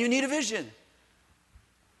 and you need a vision.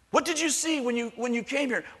 What did you see when you came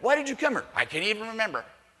here? Why did you come here? I can't even remember.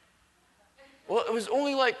 Well, it was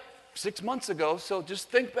only like 6 months ago, so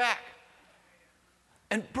just think back.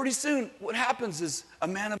 And pretty soon, what happens is a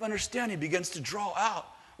man of understanding begins to draw out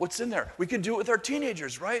what's in there. We can do it with our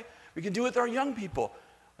teenagers, right? We can do it with our young people.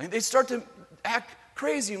 And they start to act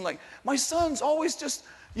crazy and like, my son's always just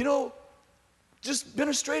been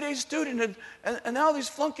a straight A student, and now he's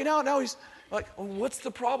flunking out. Now he's like, well, what's the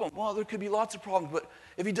problem? Well, there could be lots of problems, but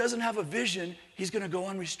if he doesn't have a vision, he's going to go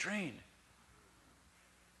unrestrained.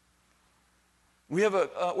 We have an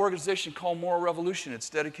organization called Moral Revolution. It's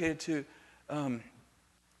dedicated to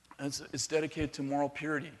moral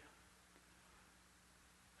purity.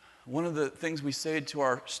 One of the things we say to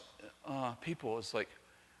our people is like,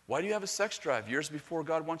 why do you have a sex drive years before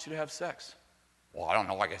God wants you to have sex? Well, I don't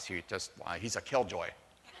know. I guess he's a killjoy.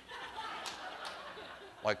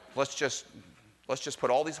 Like, let's just put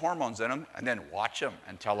all these hormones in him and then watch him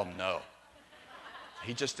and tell him no.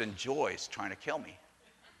 He just enjoys trying to kill me.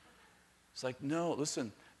 It's like, no,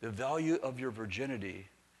 listen, the value of your virginity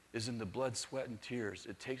is in the blood, sweat, and tears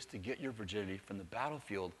it takes to get your virginity from the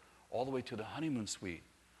battlefield all the way to the honeymoon suite.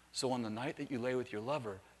 So on the night that you lay with your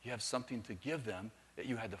lover, you have something to give them that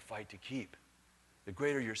you had to fight to keep. The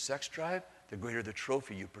greater your sex drive, the greater the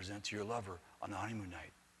trophy you present to your lover on the honeymoon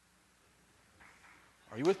night.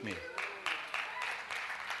 Are you with me?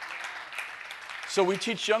 So we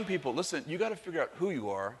teach young people, listen, you got to figure out who you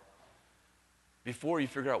are before you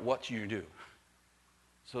figure out what you do.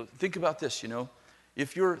 So think about this,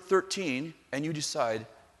 If you're 13 and you decide,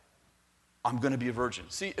 I'm going to be a virgin.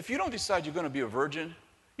 See, if you don't decide you're going to be a virgin,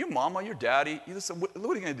 your mama, your daddy, listen, what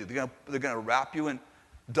are you going to do? They're going to wrap you in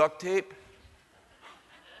duct tape,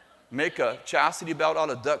 make a chastity belt out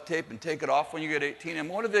of duct tape and take it off when you get 18. And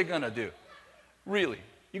what are they going to do? Really?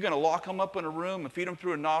 You're going to lock them up in a room and feed them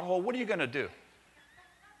through a knothole? What are you going to do?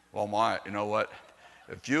 Well, you know what?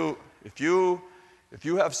 If you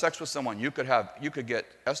have sex with someone, you could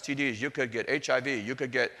get STDs, you could get HIV, you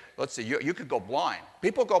could get, you could go blind.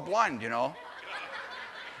 People go blind,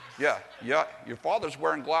 Yeah, your father's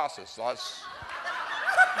wearing glasses.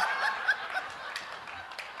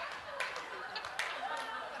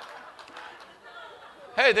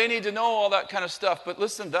 Hey, they need to know all that kind of stuff, but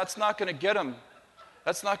listen, that's not going to get them.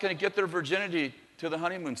 That's not going to get their virginity to the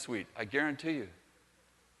honeymoon suite, I guarantee you.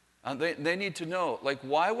 They need to know,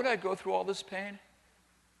 why would I go through all this pain?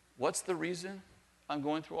 What's the reason I'm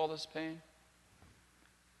going through all this pain?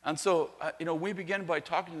 And so, we begin by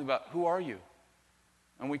talking about who are you?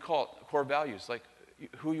 And we call it core values,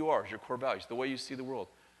 who you are is your core values, the way you see the world.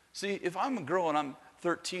 See, if I'm a girl and I'm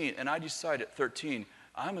 13, and I decide at 13,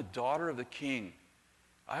 I'm a daughter of the King.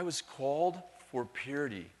 I was called for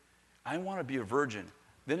purity. I want to be a virgin.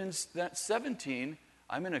 Then at 17,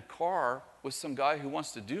 I'm in a car with some guy who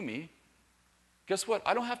wants to do me. Guess what?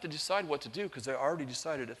 I don't have to decide what to do because I already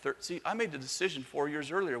decided at 13. See, I made the decision 4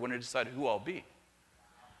 years earlier when I decided who I'll be.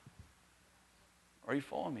 Are you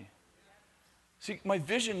following me? See, my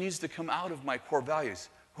vision needs to come out of my core values.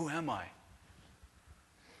 Who am I?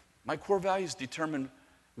 My core values determine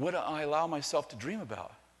what I allow myself to dream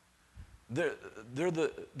about. They're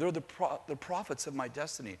the prophets of my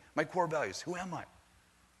destiny. My core values. Who am I?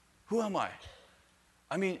 Who am I?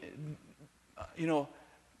 I mean,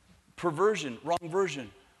 perversion, wrong version.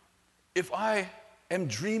 If I am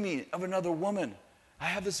dreaming of another woman, I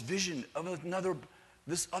have this vision of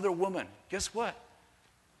this other woman. Guess what?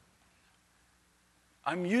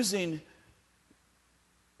 I'm using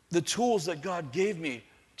the tools that God gave me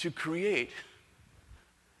to create,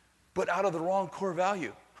 but out of the wrong core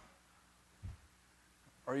value.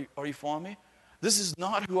 Are you following me? This is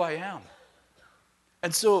not who I am.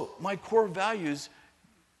 And so my core values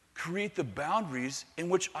create the boundaries in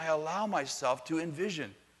which I allow myself to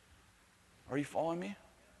envision. Are you following me?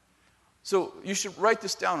 So you should write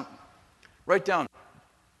this down. Write down.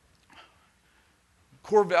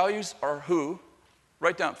 Core values are who.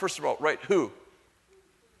 Write down, first of all, write who.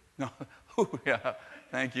 No, who, yeah,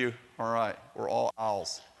 thank you. All right, we're all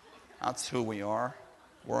owls. That's who we are.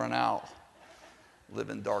 We're an owl. Live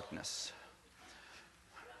in darkness.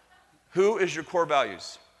 Who is your core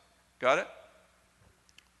values? Got it?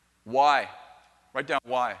 Why? Write down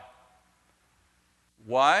why.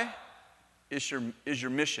 Why is your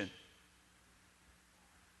mission?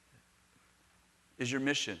 Is your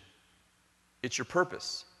mission. It's your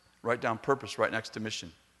purpose. Write down purpose right next to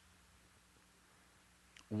mission.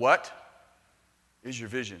 What is your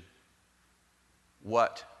vision?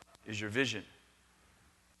 What is your vision?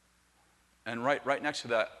 And right next to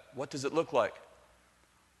that, what does it look like?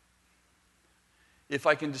 If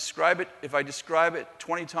I describe it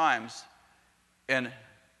 20 times and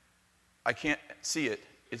I can't see it,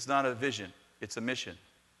 it's not a vision, it's a mission.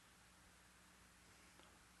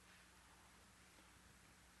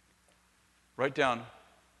 Write down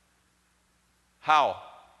how.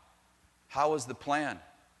 How is the plan?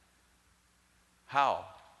 How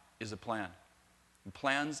is a plan? The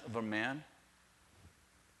plans of a man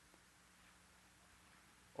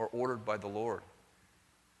are ordered by the Lord.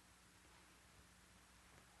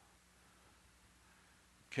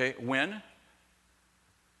 Okay, when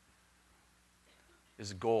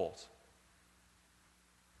is goals.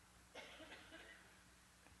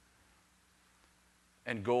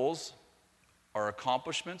 And goals are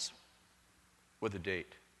accomplishments with a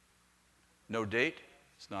date. No date,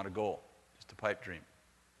 it's not a goal, just a pipe dream.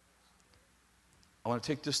 I want to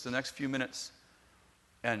take just the next few minutes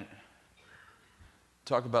and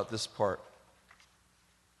talk about this part.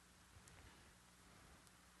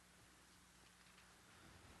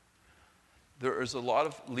 There is a lot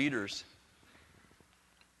of leaders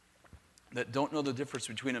that don't know the difference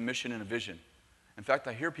between a mission and a vision. In fact,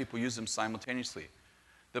 I hear people use them simultaneously.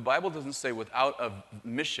 The Bible doesn't say without a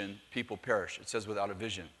mission, people perish. It says without a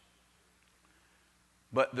vision.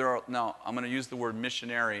 But now, I'm going to use the word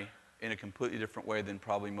missionary in a completely different way than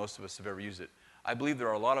probably most of us have ever used it. I believe there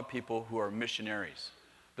are a lot of people who are missionaries.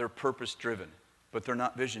 They're purpose-driven, but they're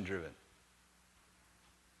not vision-driven.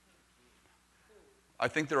 I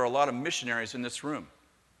think there are a lot of missionaries in this room.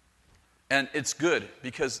 And it's good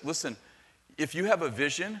because, listen, if you have a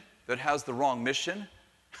vision that has the wrong mission,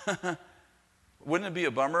 wouldn't it be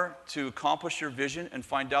a bummer to accomplish your vision and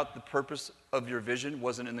find out the purpose of your vision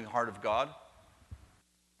wasn't in the heart of God?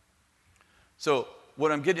 So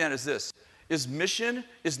what I'm getting at is this, is mission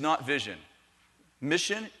is not vision.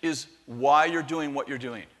 Mission is why you're doing what you're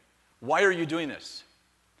doing. Why are you doing this?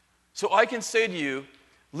 So I can say to you,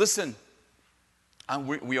 listen,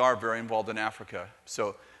 we are very involved in Africa,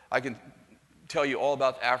 so I can tell you all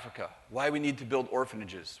about Africa, why we need to build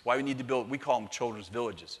orphanages, why we need to build, we call them children's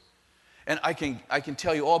villages. And I can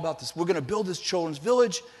tell you all about this. We're going to build this children's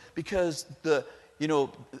village because the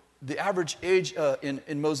average age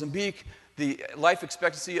in Mozambique, the life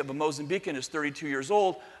expectancy of a Mozambican is 32 years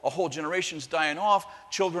old. A whole generation's dying off.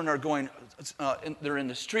 Children are going, they're in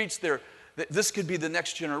the streets. This could be the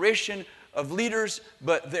next generation of leaders,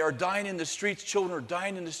 but they are dying in the streets. Children are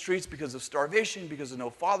dying in the streets because of starvation, because of no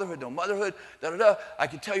fatherhood, no motherhood, da-da-da. I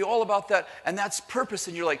can tell you all about that, and that's purpose.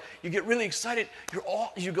 And you're like, you get really excited.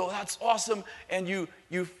 You go, that's awesome. And you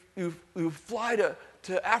fly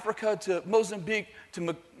to Africa, to Mozambique,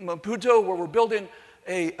 to Maputo, where we're building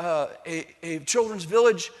a children's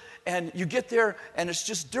village, and you get there, and it's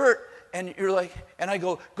just dirt. And you're like, and I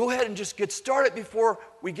go ahead and just get started before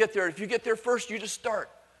we get there. If you get there first, you just start.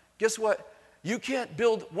 Guess what? You can't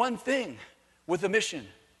build one thing with a mission.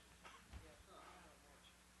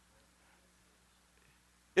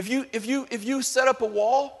 If you set up a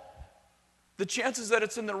wall, the chances that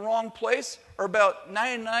it's in the wrong place are about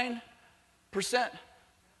 99%.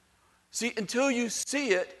 See, until you see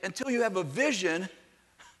it, until you have a vision,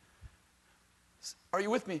 are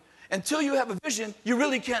you with me? Until you have a vision, you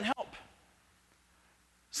really can't help.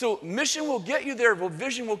 So mission will get you there, but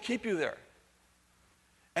vision will keep you there.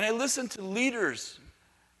 And I listen to leaders,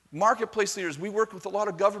 marketplace leaders. We work with a lot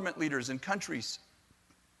of government leaders in countries.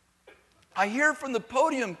 I hear from the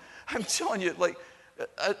podium, I'm telling you, like,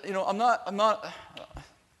 I'm not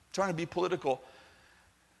trying to be political,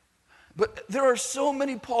 but there are so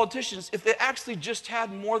many politicians, if they actually just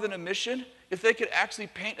had more than a mission, if they could actually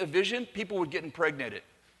paint a vision, people would get impregnated.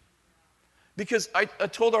 Because I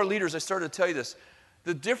told our leaders, I started to tell you this,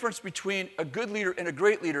 the difference between a good leader and a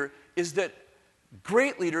great leader is that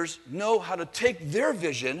great leaders know how to take their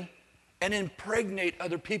vision and impregnate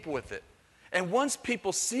other people with it. And once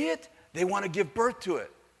people see it, they want to give birth to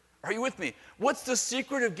it. Are you with me? What's the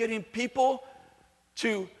secret of getting people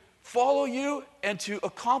to follow you and to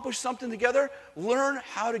accomplish something together? Learn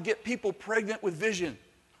how to get people pregnant with vision.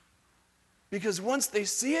 Because once they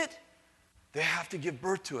see it, they have to give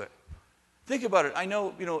birth to it. Think about it. I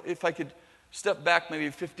know, if I could step back maybe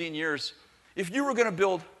 15 years, if you were going to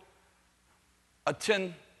build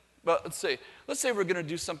let's say we're going to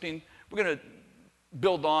do something, we're going to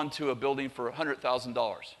build onto a building for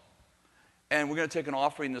 $100,000. And we're going to take an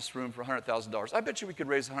offering in this room for $100,000. I bet you we could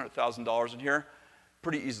raise $100,000 in here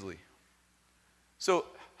pretty easily. So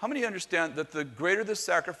how many understand that the greater the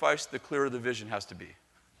sacrifice, the clearer the vision has to be?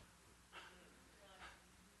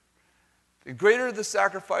 The greater the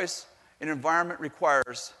sacrifice an environment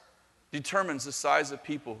requires determines the size of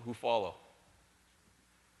people who follow.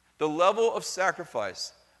 The level of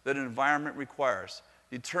sacrifice that an environment requires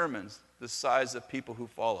determines the size of people who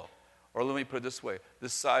follow. Or let me put it this way, the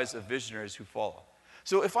size of visionaries who follow.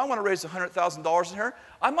 So if I want to raise $100,000 in here,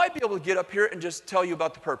 I might be able to get up here and just tell you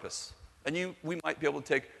about the purpose. And we might be able to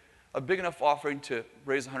take a big enough offering to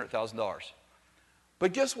raise $100,000.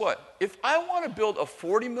 But guess what? If I want to build a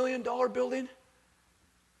 $40 million building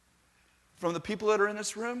from the people that are in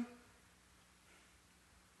this room,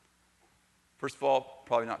 first of all,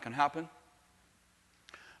 probably not going to happen.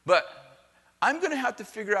 But I'm going to have to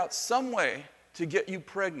figure out some way to get you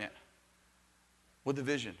pregnant with a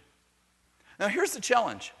vision. Now, here's the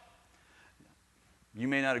challenge. You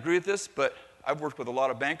may not agree with this, but I've worked with a lot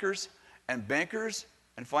of bankers and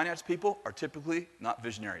finance people are typically not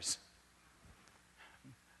visionaries.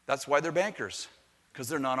 That's why they're bankers, because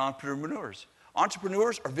they're not entrepreneurs.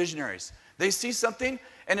 Entrepreneurs are visionaries. They see something,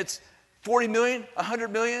 and it's 40 million,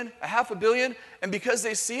 100 million, $500 million, and because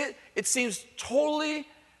they see it,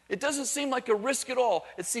 it doesn't seem like a risk at all.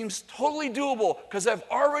 It seems totally doable because I've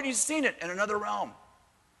already seen it in another realm.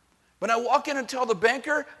 When I walk in and tell the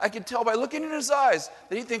banker, I can tell by looking in his eyes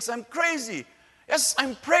that he thinks I'm crazy. Yes,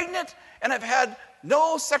 I'm pregnant, and I've had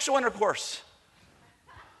no sexual intercourse.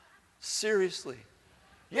 Seriously.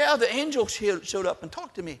 Yeah, the angel showed up and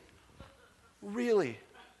talked to me. Really?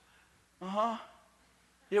 Uh-huh.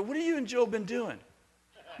 Yeah, what have you and Joe been doing?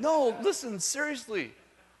 No, listen, seriously.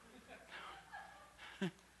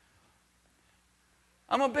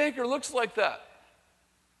 I'm a banker, looks like that.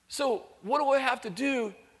 So what do I have to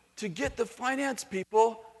do to get the finance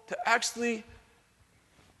people to actually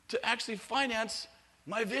finance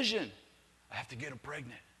my vision? I have to get them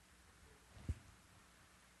pregnant.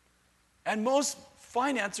 And most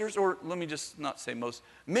financiers, or let me just not say most,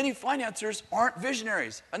 many financiers aren't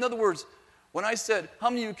visionaries. In other words, when I said, how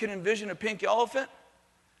many of you can envision a pink elephant?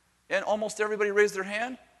 And almost everybody raised their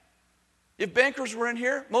hand. If bankers were in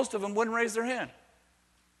here, most of them wouldn't raise their hand.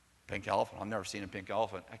 Pink elephant, I've never seen a pink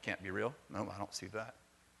elephant. That can't be real. No, I don't see that.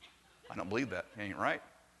 I don't believe that. It ain't right.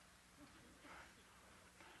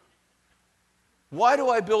 Why do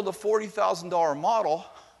I build a $40,000 model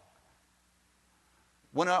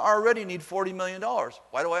when I already need $40 million?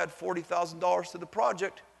 Why do I add $40,000 to the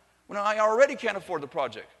project when I already can't afford the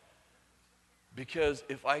project? Because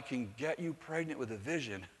if I can get you pregnant with a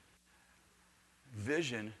vision,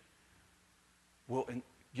 vision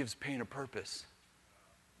gives pain a purpose.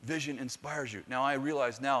 Vision inspires you. Now I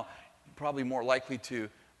realize now, probably more likely to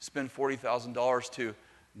spend $40,000 to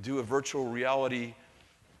do a virtual reality,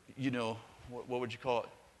 what would you call it?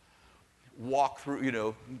 Walk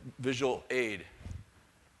through, visual aid.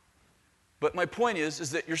 But my point is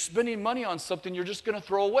that you're spending money on something you're just going to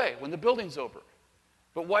throw away when the building's over.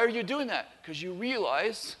 But why are you doing that? Because you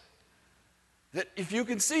realize that if you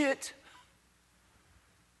can see it,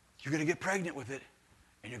 you're going to get pregnant with it,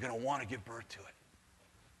 and you're going to want to give birth to it.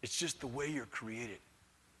 It's just the way you're created.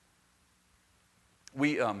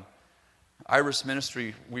 Iris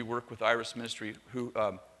Ministry, we work with Iris Ministry, who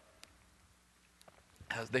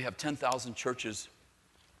they have 10,000 churches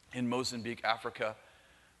in Mozambique, Africa.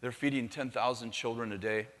 They're feeding 10,000 children a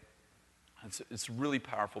day. It's a really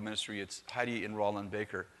powerful ministry. It's Heidi and Roland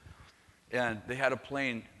Baker. And they had a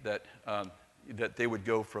plane that they would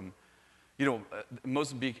go from,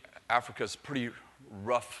 Mozambique, Africa is pretty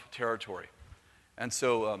rough territory. And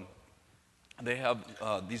so they have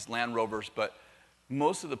these Land Rovers, but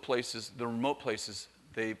most of the places, the remote places,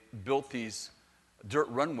 they built these dirt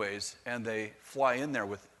runways and they fly in there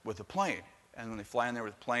with a plane. And when they fly in there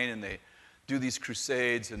with a plane and they do these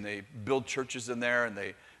crusades and they build churches in there and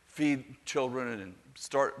they feed children and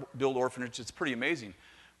build orphanages. It's pretty amazing.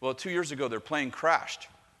 Well, 2 years ago, their plane crashed.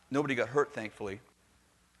 Nobody got hurt, thankfully.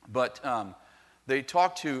 But they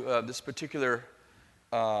talked to this particular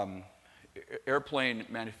airplane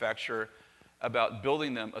manufacturer about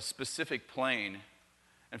building them a specific plane.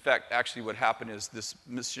 In fact, actually what happened is this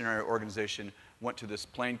missionary organization went to this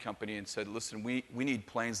plane company and said, listen, we need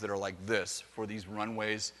planes that are like this for these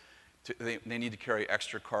runways. They need to carry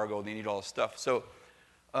extra cargo. They need all this stuff. So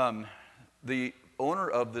the owner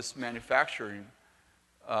of this manufacturing,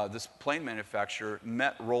 this plane manufacturer,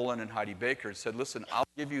 met Roland and Heidi Baker and said, listen, I'll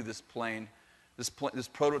give you this plane, this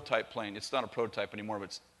prototype plane. It's not a prototype anymore,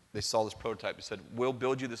 but they saw this prototype. They said, we'll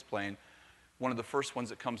build you this plane. One of the first ones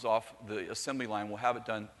that comes off the assembly line, we'll have it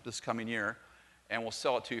done this coming year, and we'll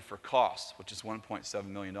sell it to you for cost, which is $1.7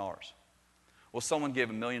 million. Well, someone gave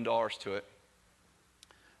 $1 million to it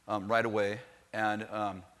right away, and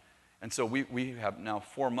so we have now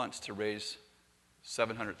 4 months to raise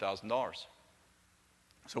 $700,000.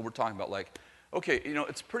 So we're talking about okay,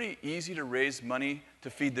 it's pretty easy to raise money to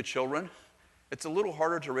feed the children. It's a little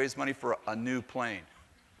harder to raise money for a new plane.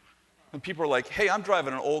 And people are like, hey, I'm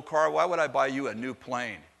driving an old car. Why would I buy you a new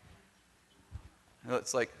plane?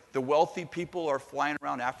 It's like the wealthy people are flying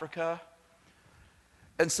around Africa.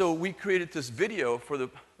 And so we created this video for the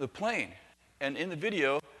plane. And in the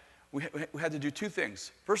video, we had to do two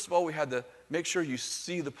things. First of all, we had to make sure you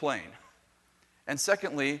see the plane. And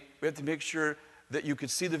secondly, we had to make sure that you could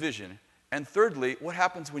see the vision. And thirdly, what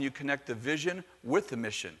happens when you connect the vision with the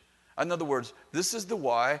mission? In other words, this is the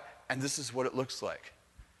why, and this is what it looks like.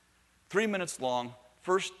 3 minutes long,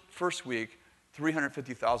 first week,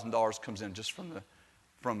 $350,000 comes in just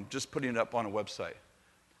from just putting it up on a website.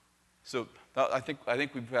 So I think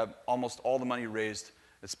we've had almost all the money raised.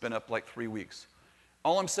 It's been up 3 weeks.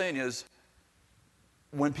 All I'm saying is,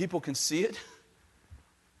 when people can see it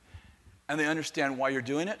and they understand why you're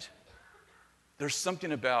doing it, there's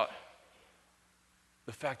something about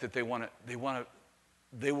the fact that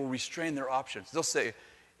they will restrain their options. They'll say,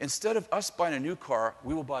 instead of us buying a new car,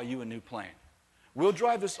 we will buy you a new plane. We'll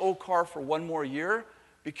drive this old car for 1 more year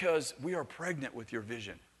because we are pregnant with your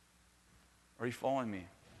vision. Are you following me?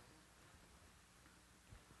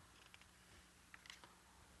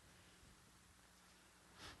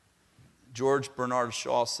 George Bernard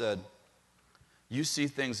Shaw said, you see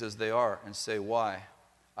things as they are and say, why?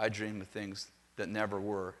 I dream of things that never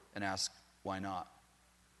were and ask, why not?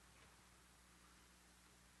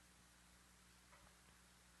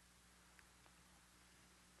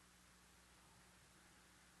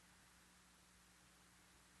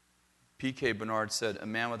 P.K. Bernard said, "A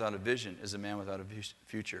man without a vision is a man without a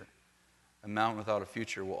future. A man without a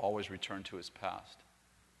future will always return to his past."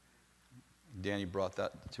 Danny brought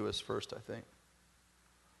that to us first, I think.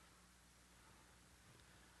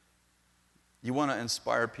 You want to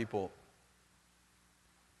inspire people,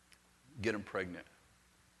 get them pregnant.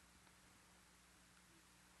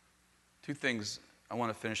 Two things I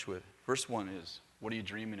want to finish with. First one is, what are you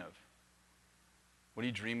dreaming of? What are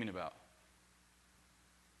you dreaming about?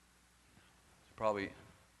 Probably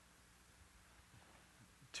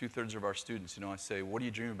 2/3 of our students, I say, "What do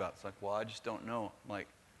you dream about?" It's like, "Well, I just don't know." I'm like,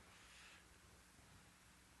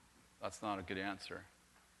 that's not a good answer.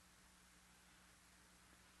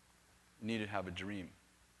 You need to have a dream.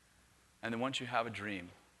 And then once you have a dream,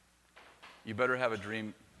 you better have a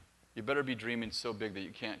dream. You better be dreaming so big that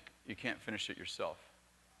you can't finish it yourself.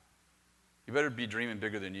 You better be dreaming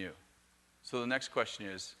bigger than you. So the next question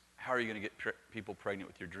is, how are you going to get people pregnant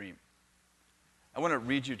with your dream? I want to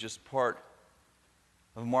read you just part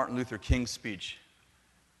of Martin Luther King's speech.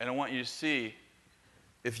 And I want you to see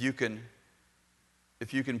if you can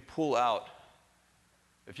pull out,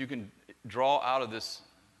 if you can draw out of this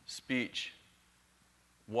speech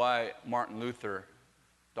why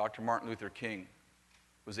Dr. Martin Luther King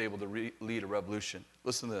was able to lead a revolution.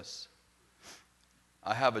 Listen to this.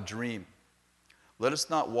 "I have a dream. Let us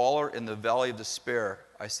not wallow in the valley of despair,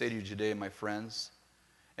 I say to you today, my friends.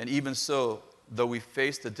 And even so, though we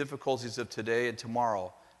face the difficulties of today and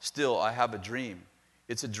tomorrow, still I have a dream.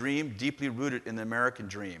 It's a dream deeply rooted in the American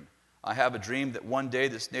dream. I have a dream that one day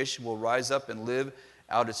this nation will rise up and live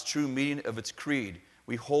out its true meaning of its creed.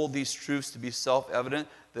 We hold these truths to be self-evident,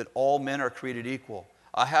 that all men are created equal.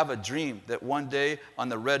 I have a dream that one day on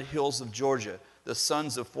the red hills of Georgia, the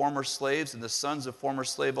sons of former slaves and the sons of former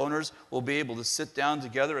slave owners will be able to sit down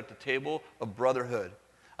together at the table of brotherhood.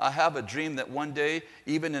 I have a dream that one day,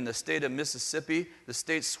 even in the state of Mississippi, the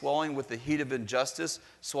state swelling with the heat of injustice,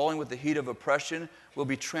 swelling with the heat of oppression, will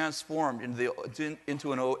be transformed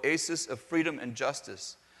into an oasis of freedom and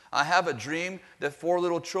justice. I have a dream that 4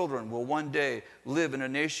 little children will one day live in a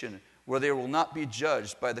nation where they will not be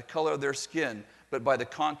judged by the color of their skin, but by the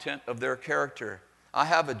content of their character. I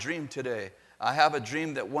have a dream today. I have a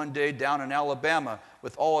dream that one day down in Alabama,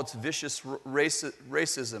 with all its vicious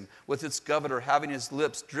racism, with its governor having his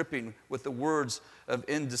lips dripping with the words of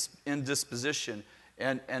indisposition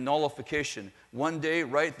and nullification, one day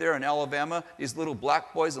right there in Alabama, these little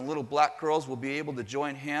black boys and little black girls will be able to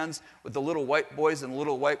join hands with the little white boys and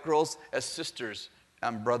little white girls as sisters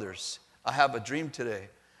and brothers. I have a dream today.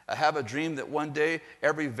 I have a dream that one day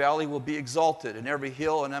every valley will be exalted and every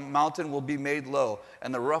hill and mountain will be made low,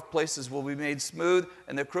 and the rough places will be made smooth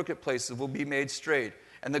and the crooked places will be made straight,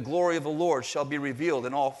 and the glory of the Lord shall be revealed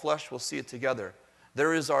and all flesh will see it together.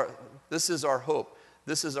 This is our hope.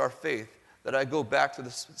 This is our faith that I go back to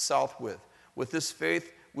the South with. With this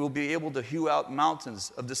faith, we'll be able to hew out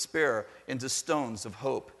mountains of despair into stones of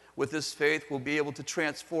hope. With this faith, we'll be able to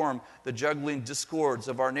transform the juggling discords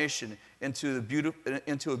of our nation into a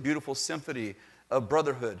beautiful symphony of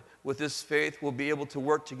brotherhood. With this faith, we'll be able to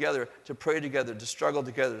work together, to pray together, to struggle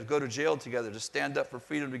together, to go to jail together, to stand up for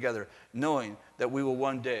freedom together, knowing that we will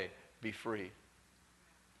one day be free.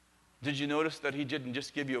 Did you notice that he didn't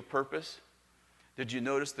just give you a purpose? Did you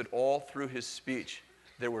notice that all through his speech,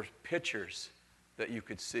 there were pictures that you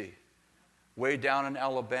could see? Way down in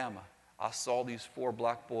Alabama, I saw these 4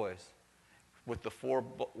 black boys with the 4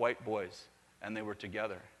 white boys, and they were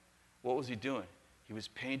together. What was he doing? He was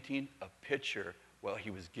painting a picture while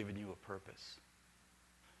he was giving you a purpose.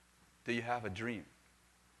 Do you have a dream?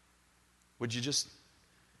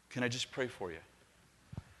 Can I just pray for you?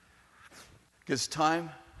 It's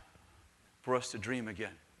time for us to dream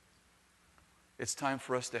again. It's time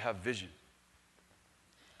for us to have vision.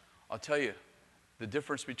 I'll tell you, the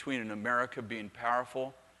difference between an America being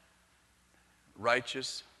powerful,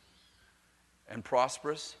 righteous, and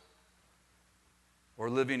prosperous, or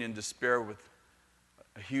living in despair with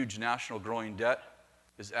a huge national growing debt,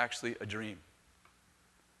 is actually a dream.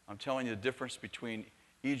 I'm telling you, the difference between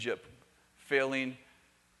Egypt failing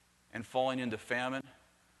and falling into famine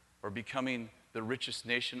or becoming the richest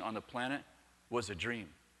nation on the planet was a dream.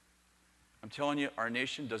 I'm telling you, our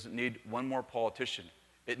nation doesn't need one more politician.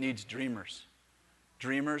 It needs dreamers.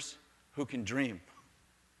 Dreamers who can dream.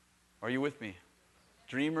 Are you with me?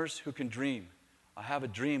 Dreamers who can dream. I have a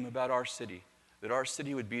dream about our city, that our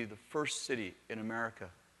city would be the first city in America.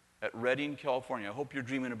 At Redding, California, I hope you're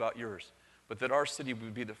dreaming about yours, but that our city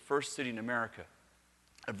would be the first city in America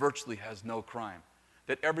that virtually has no crime.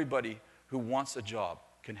 That everybody who wants a job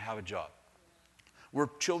can have a job. Where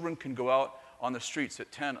children can go out on the streets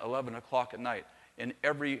at 10, 11 o'clock at night in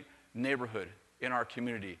every neighborhood in our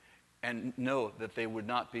community and know that they would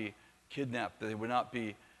not be kidnapped, that they would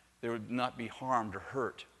not be harmed or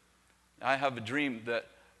hurt. I have a dream that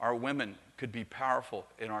our women could be powerful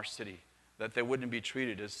in our city, that they wouldn't be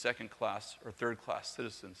treated as second-class or third-class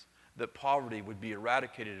citizens, that poverty would be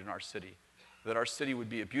eradicated in our city, that our city would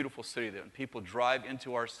be a beautiful city, that when people drive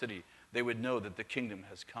into our city, they would know that the kingdom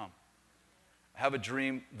has come. I have a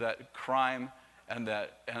dream that crime and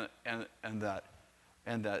that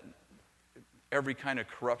every kind of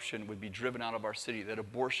corruption would be driven out of our city, that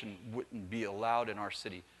abortion wouldn't be allowed in our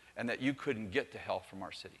city, and that you couldn't get to hell from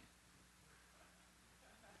our city.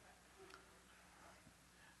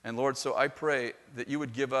 And Lord, so I pray that you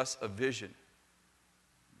would give us a vision,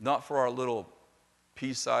 not for our little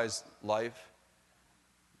pea-sized life,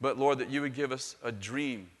 but Lord, that you would give us a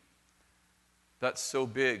dream that's so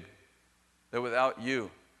big that without you,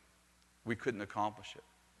 we couldn't accomplish it.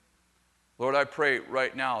 Lord, I pray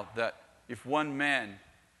right now that if one man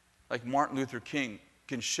like Martin Luther King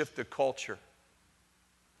can shift the culture,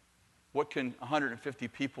 what can 150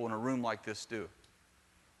 people in a room like this do?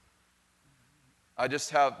 I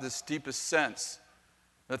just have this deepest sense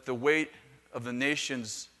that the weight of the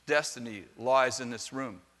nation's destiny lies in this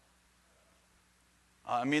room.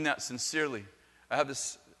 I mean that sincerely. I have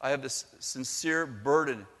this sincere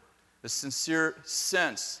burden, this sincere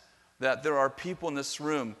sense that there are people in this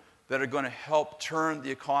room that are going to help turn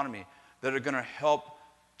the economy, that are going to help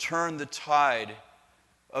turn the tide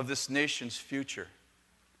of this nation's future.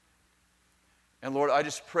 And Lord, I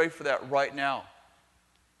just pray for that right now,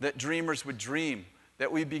 that dreamers would dream,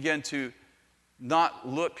 that we begin to not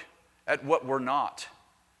look at what we're not,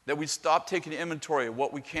 that we stop taking inventory of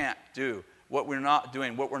what we can't do, what we're not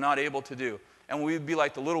doing, what we're not able to do. And we'd be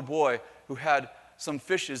like the little boy who had some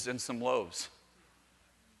fishes and some loaves.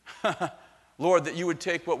 Lord, that you would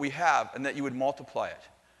take what we have and that you would multiply it,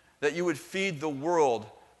 that you would feed the world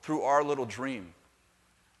through our little dream.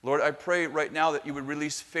 Lord, I pray right now that you would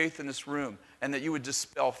release faith in this room and that you would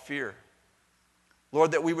dispel fear.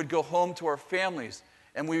 Lord, that we would go home to our families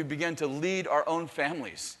and we would begin to lead our own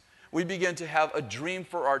families. We begin to have a dream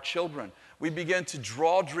for our children. We begin to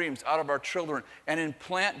draw dreams out of our children and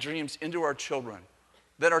implant dreams into our children.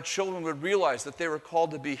 That our children would realize that they were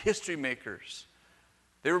called to be history makers.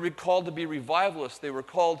 They were called to be revivalists. They were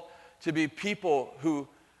called to be people who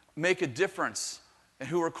make a difference and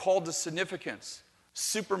who are called to significance.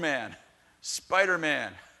 Superman,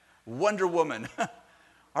 Spider-Man, Wonder Woman.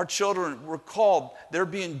 Our children were called. They're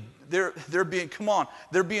being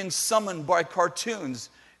summoned by cartoons.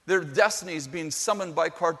 Their destiny is being summoned by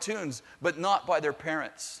cartoons, but not by their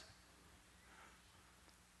parents.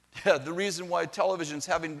 Yeah, the reason why television is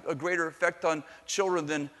having a greater effect on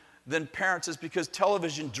children than parents is because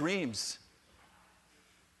television dreams.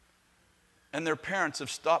 And their parents have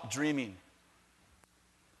stopped dreaming.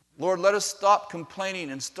 Lord, let us stop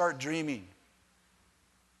complaining and start dreaming.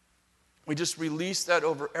 We just release that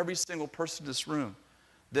over every single person in this room,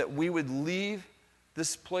 that we would leave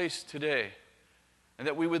this place today and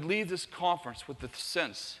that we would leave this conference with the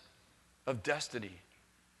sense of destiny.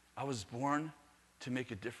 I was born to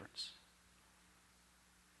make a difference.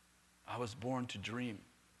 I was born to dream.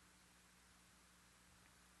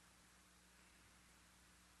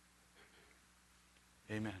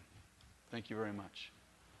 Amen. Thank you very much.